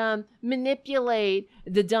and manipulate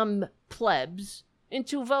the dumb plebs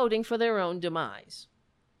into voting for their own demise.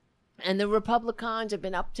 And the Republicans have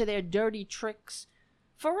been up to their dirty tricks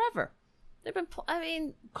forever. They've been,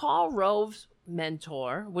 Karl Rove's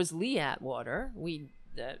mentor was Lee Atwater. We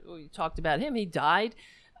talked about him. He died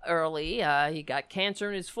early. He got cancer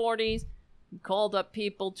in his 40s. He called up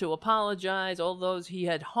people to apologize, all those he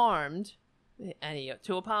had harmed, and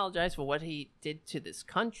to apologize for what he did to this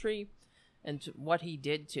country and to what he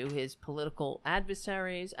did to his political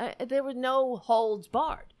adversaries. There were no holds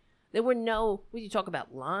barred. There were no, when you talk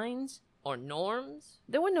about lines or norms,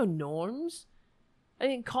 there were no norms.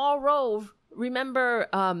 Karl Rove, remember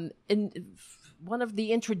in one of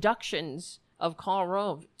the introductions of Karl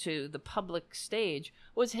Rove to the public stage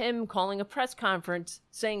was him calling a press conference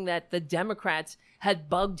saying that the Democrats had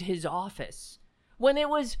bugged his office, when it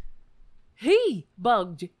was he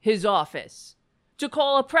bugged his office to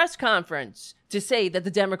call a press conference to say that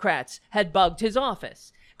the Democrats had bugged his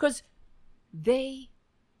office. Because they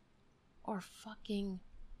are fucking...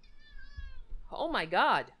 Oh my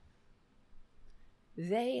God.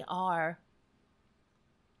 They are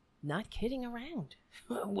not kidding around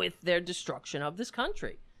with their destruction of this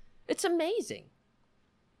country. It's amazing.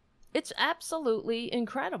 It's absolutely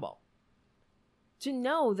incredible to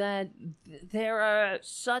know that there are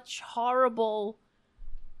such horrible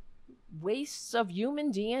wastes of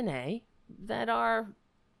human DNA that are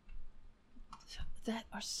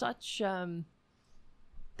such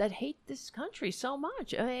that hate this country so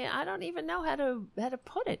much. I mean, I don't even know how to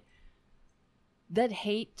put it. That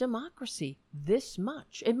hate democracy this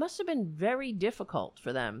much. It must have been very difficult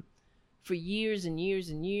for them for years and years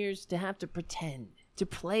and years to have to pretend, to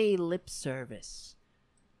play lip service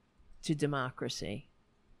to democracy.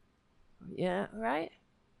 Yeah, right?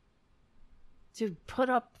 To put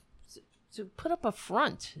up a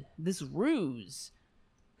front, this ruse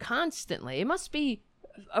constantly. It must be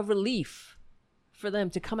a relief for them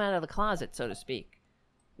to come out of the closet, so to speak,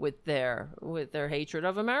 with their hatred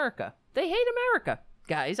of America. They hate America,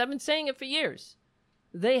 guys. I've been saying it for years.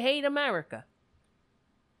 They hate America.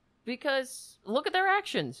 Because look at their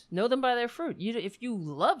actions. Know them by their fruit. If you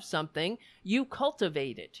love something, you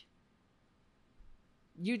cultivate it.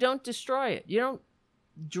 You don't destroy it. You don't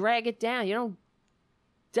drag it down. You don't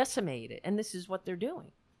decimate it. And this is what they're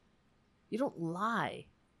doing. You don't lie.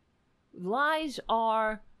 Lies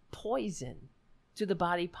are poison to the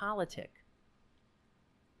body politic.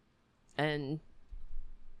 And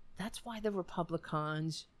that's why the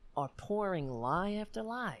Republicans are pouring lie after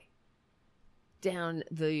lie down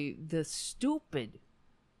the stupid,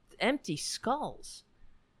 empty skulls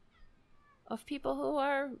of people who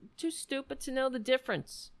are too stupid to know the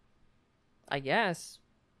difference. I guess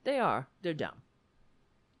they are. They're dumb.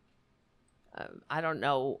 I don't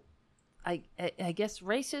know. I guess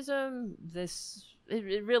racism.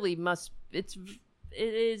 It really must. It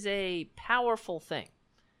is a powerful thing.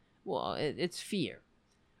 Well, it's fear.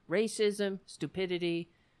 Racism, stupidity,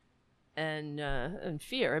 and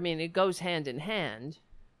fear. I mean, it goes hand in hand.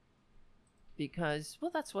 Because,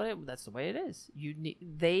 well, that's the way it is.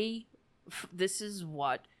 This is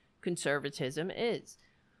what conservatism is.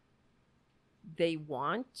 They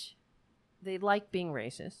like being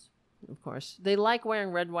racist, of course. They like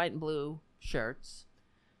wearing red, white, and blue shirts.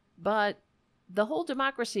 But the whole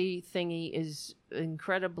democracy thingy is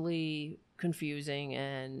incredibly confusing,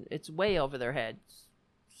 and it's way over their heads.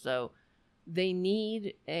 So they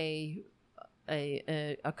need a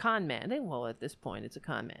con man. Well, at this point, it's a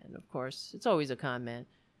con man, of course. It's always a con man.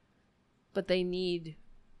 But they need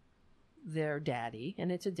their daddy,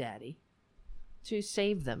 and it's a daddy, to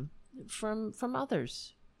save them from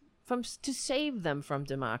others, to save them from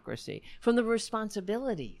democracy, from the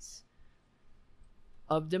responsibilities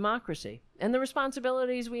of democracy, and the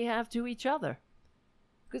responsibilities we have to each other.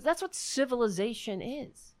 Because that's what civilization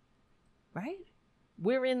is, right?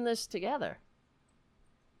 We're in this together.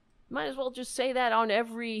 Might as well just say that on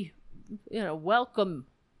every, welcome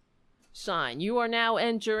sign. You are now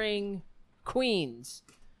entering Queens,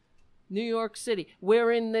 New York City.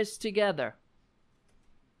 We're in this together.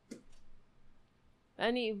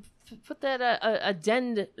 And put that,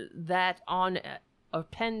 addend that on, or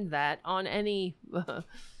pen that on any,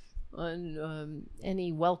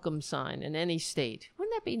 any welcome sign in any state.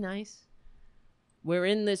 Wouldn't that be nice? We're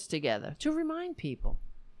in this together. To remind people.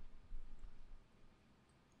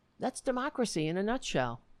 That's democracy in a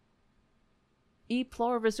nutshell. E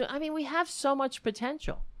pluribus. I mean, we have so much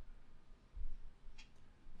potential.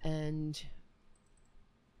 And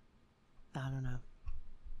I don't know.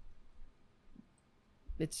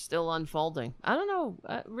 It's still unfolding. I don't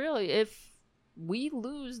know, really, if we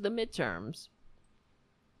lose the midterms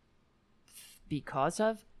because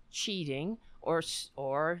of cheating or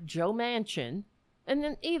Joe Manchin, and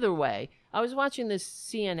then either way, I was watching this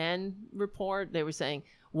CNN report. They were saying,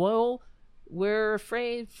 well, we're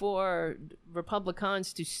afraid for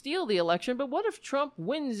Republicans to steal the election, but what if Trump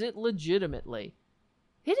wins it legitimately?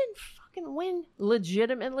 He didn't fucking win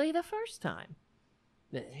legitimately the first time.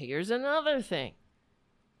 Here's another thing.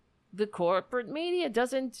 The corporate media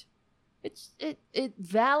doesn't... It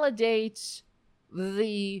validates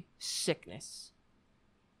the sickness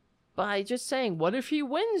by just saying, what if he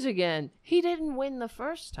wins again? He didn't win the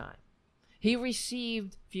first time. He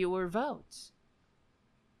received fewer votes.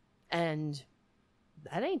 And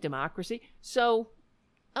that ain't democracy. So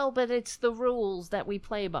oh, but it's the rules that we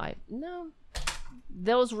play by. No,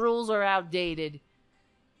 those rules are outdated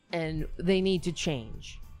and they need to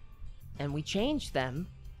change. And we change them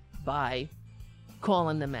by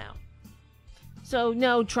calling them out. So,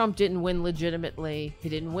 no, Trump didn't win legitimately. He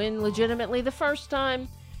didn't win legitimately the first time,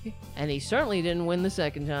 and he certainly didn't win the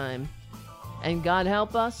second time. And God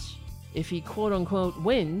help us if he quote-unquote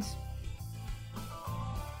wins.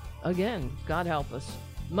 Again, God help us.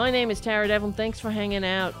 My name is Tara Devlin. Thanks for hanging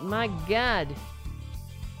out. My God,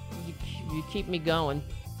 you keep me going.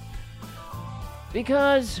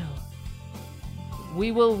 Because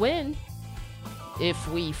we will win if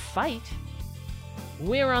we fight.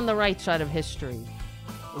 We're on the right side of history.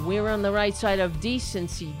 We're on the right side of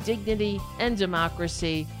decency, dignity, and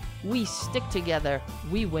democracy. We stick together.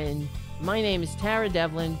 We win. My name is Tara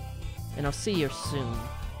Devlin, and I'll see you soon.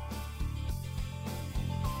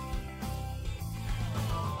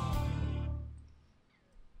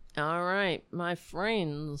 All right, my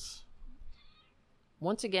friends.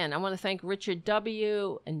 Once again, I want to thank Richard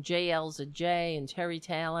W. and JLza J and Terry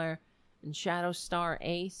Taylor and Shadow Star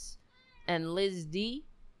Ace and Liz D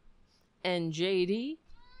and JD.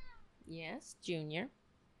 Yes, Junior.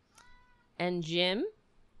 And Jim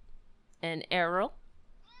and Errol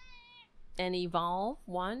and Evolve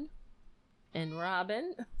 1 and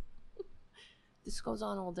Robin. This goes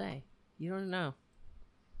on all day. You don't know.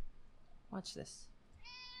 Watch this.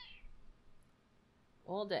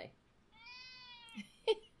 All day.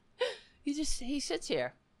 He sits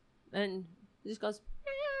here and just goes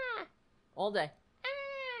ah, all day.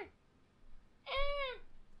 Ah, ah.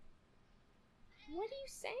 What are you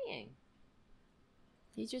saying?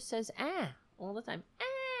 He just says ah all the time.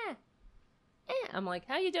 Ah, ah. I'm like,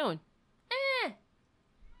 how you doing? Ah.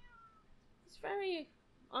 He's very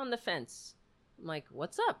on the fence. I'm like,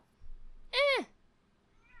 what's up? Ah.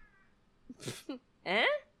 Eh?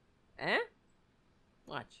 Eh?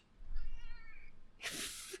 Watch.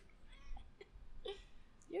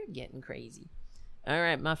 You're getting crazy. All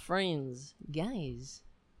right, my friends, guys.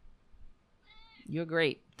 You're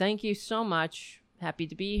great. Thank you so much. Happy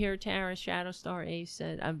to be here, Tara. Shadowstar Ace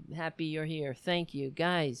said, I'm happy you're here. Thank you,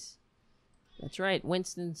 guys. That's right.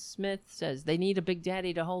 Winston Smith says they need a Big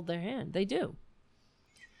Daddy to hold their hand. They do.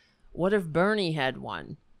 What if Bernie had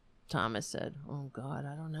one? Thomas said. Oh, God,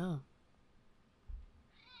 I don't know.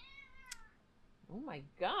 Oh, my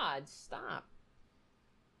God. Stop.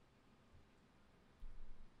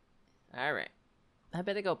 All right. I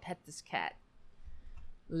better go pet this cat.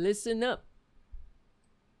 Listen up.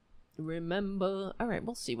 Remember. All right,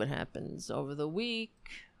 we'll see what happens over the week.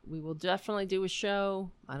 We will definitely do a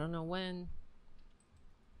show. I don't know when.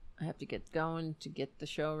 I have to get going to get the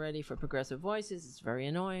show ready for Progressive Voices. It's very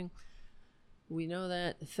annoying. We know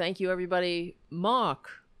that. Thank you, everybody. Mark.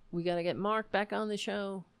 We got to get Mark back on the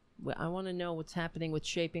show. I want to know what's happening with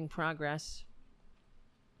Shaping Progress.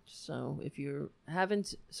 So if you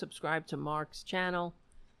haven't subscribed to Mark's channel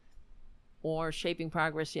or Shaping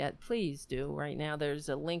Progress yet, please do. Right now, there's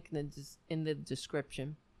a link in the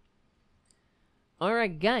description. All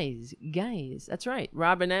right, guys, that's right.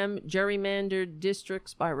 Robin M. Gerrymandered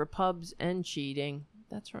districts by Repubs and cheating.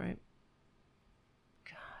 That's right.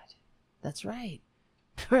 God, that's right.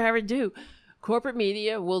 Forever do. Corporate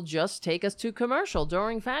media will just take us to commercial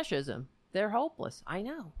during fascism. They're hopeless. I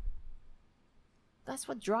know. That's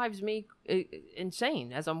what drives me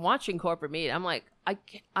insane. As I'm watching corporate media, I'm like,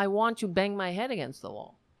 I want to bang my head against the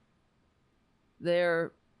wall.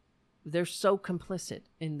 They're so complicit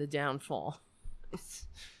in the downfall.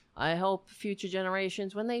 I hope future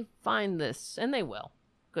generations, when they find this, and they will,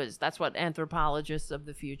 because that's what anthropologists of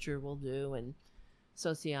the future will do, and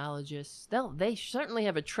sociologists, they certainly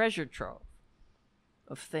have a treasure trove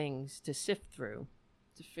of things to sift through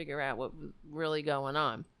to figure out what was really going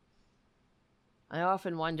on. I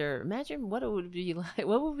often wonder, imagine what it would be like.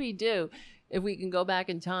 What would we do if we can go back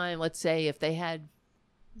in time? Let's say if they had,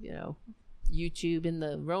 YouTube in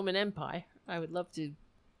the Roman Empire. I would love to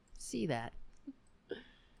see that.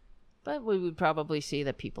 But we would probably see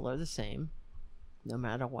that people are the same, no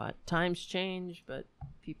matter what. Times change, but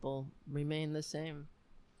people remain the same.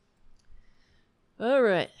 All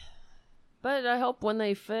right. But I hope when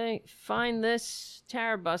they find this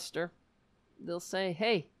Tara Buster, they'll say,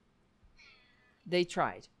 hey, they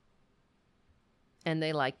tried. And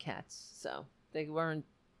they like cats. So they were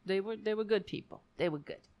good people. They were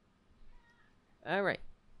good. All right.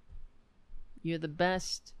 You're the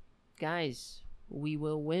best. Guys, we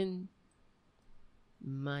will win.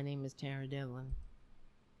 My name is Tara Devlin.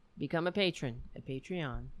 Become a patron at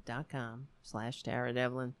patreon.com/Tara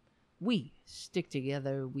Devlin. We stick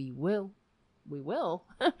together. We will. We will.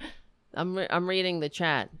 I'm reading the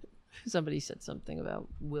chat. Somebody said something about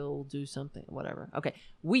we'll do something, whatever. Okay,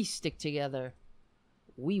 we stick together,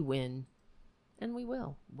 we win, and we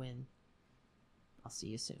will win. I'll see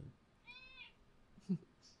you soon.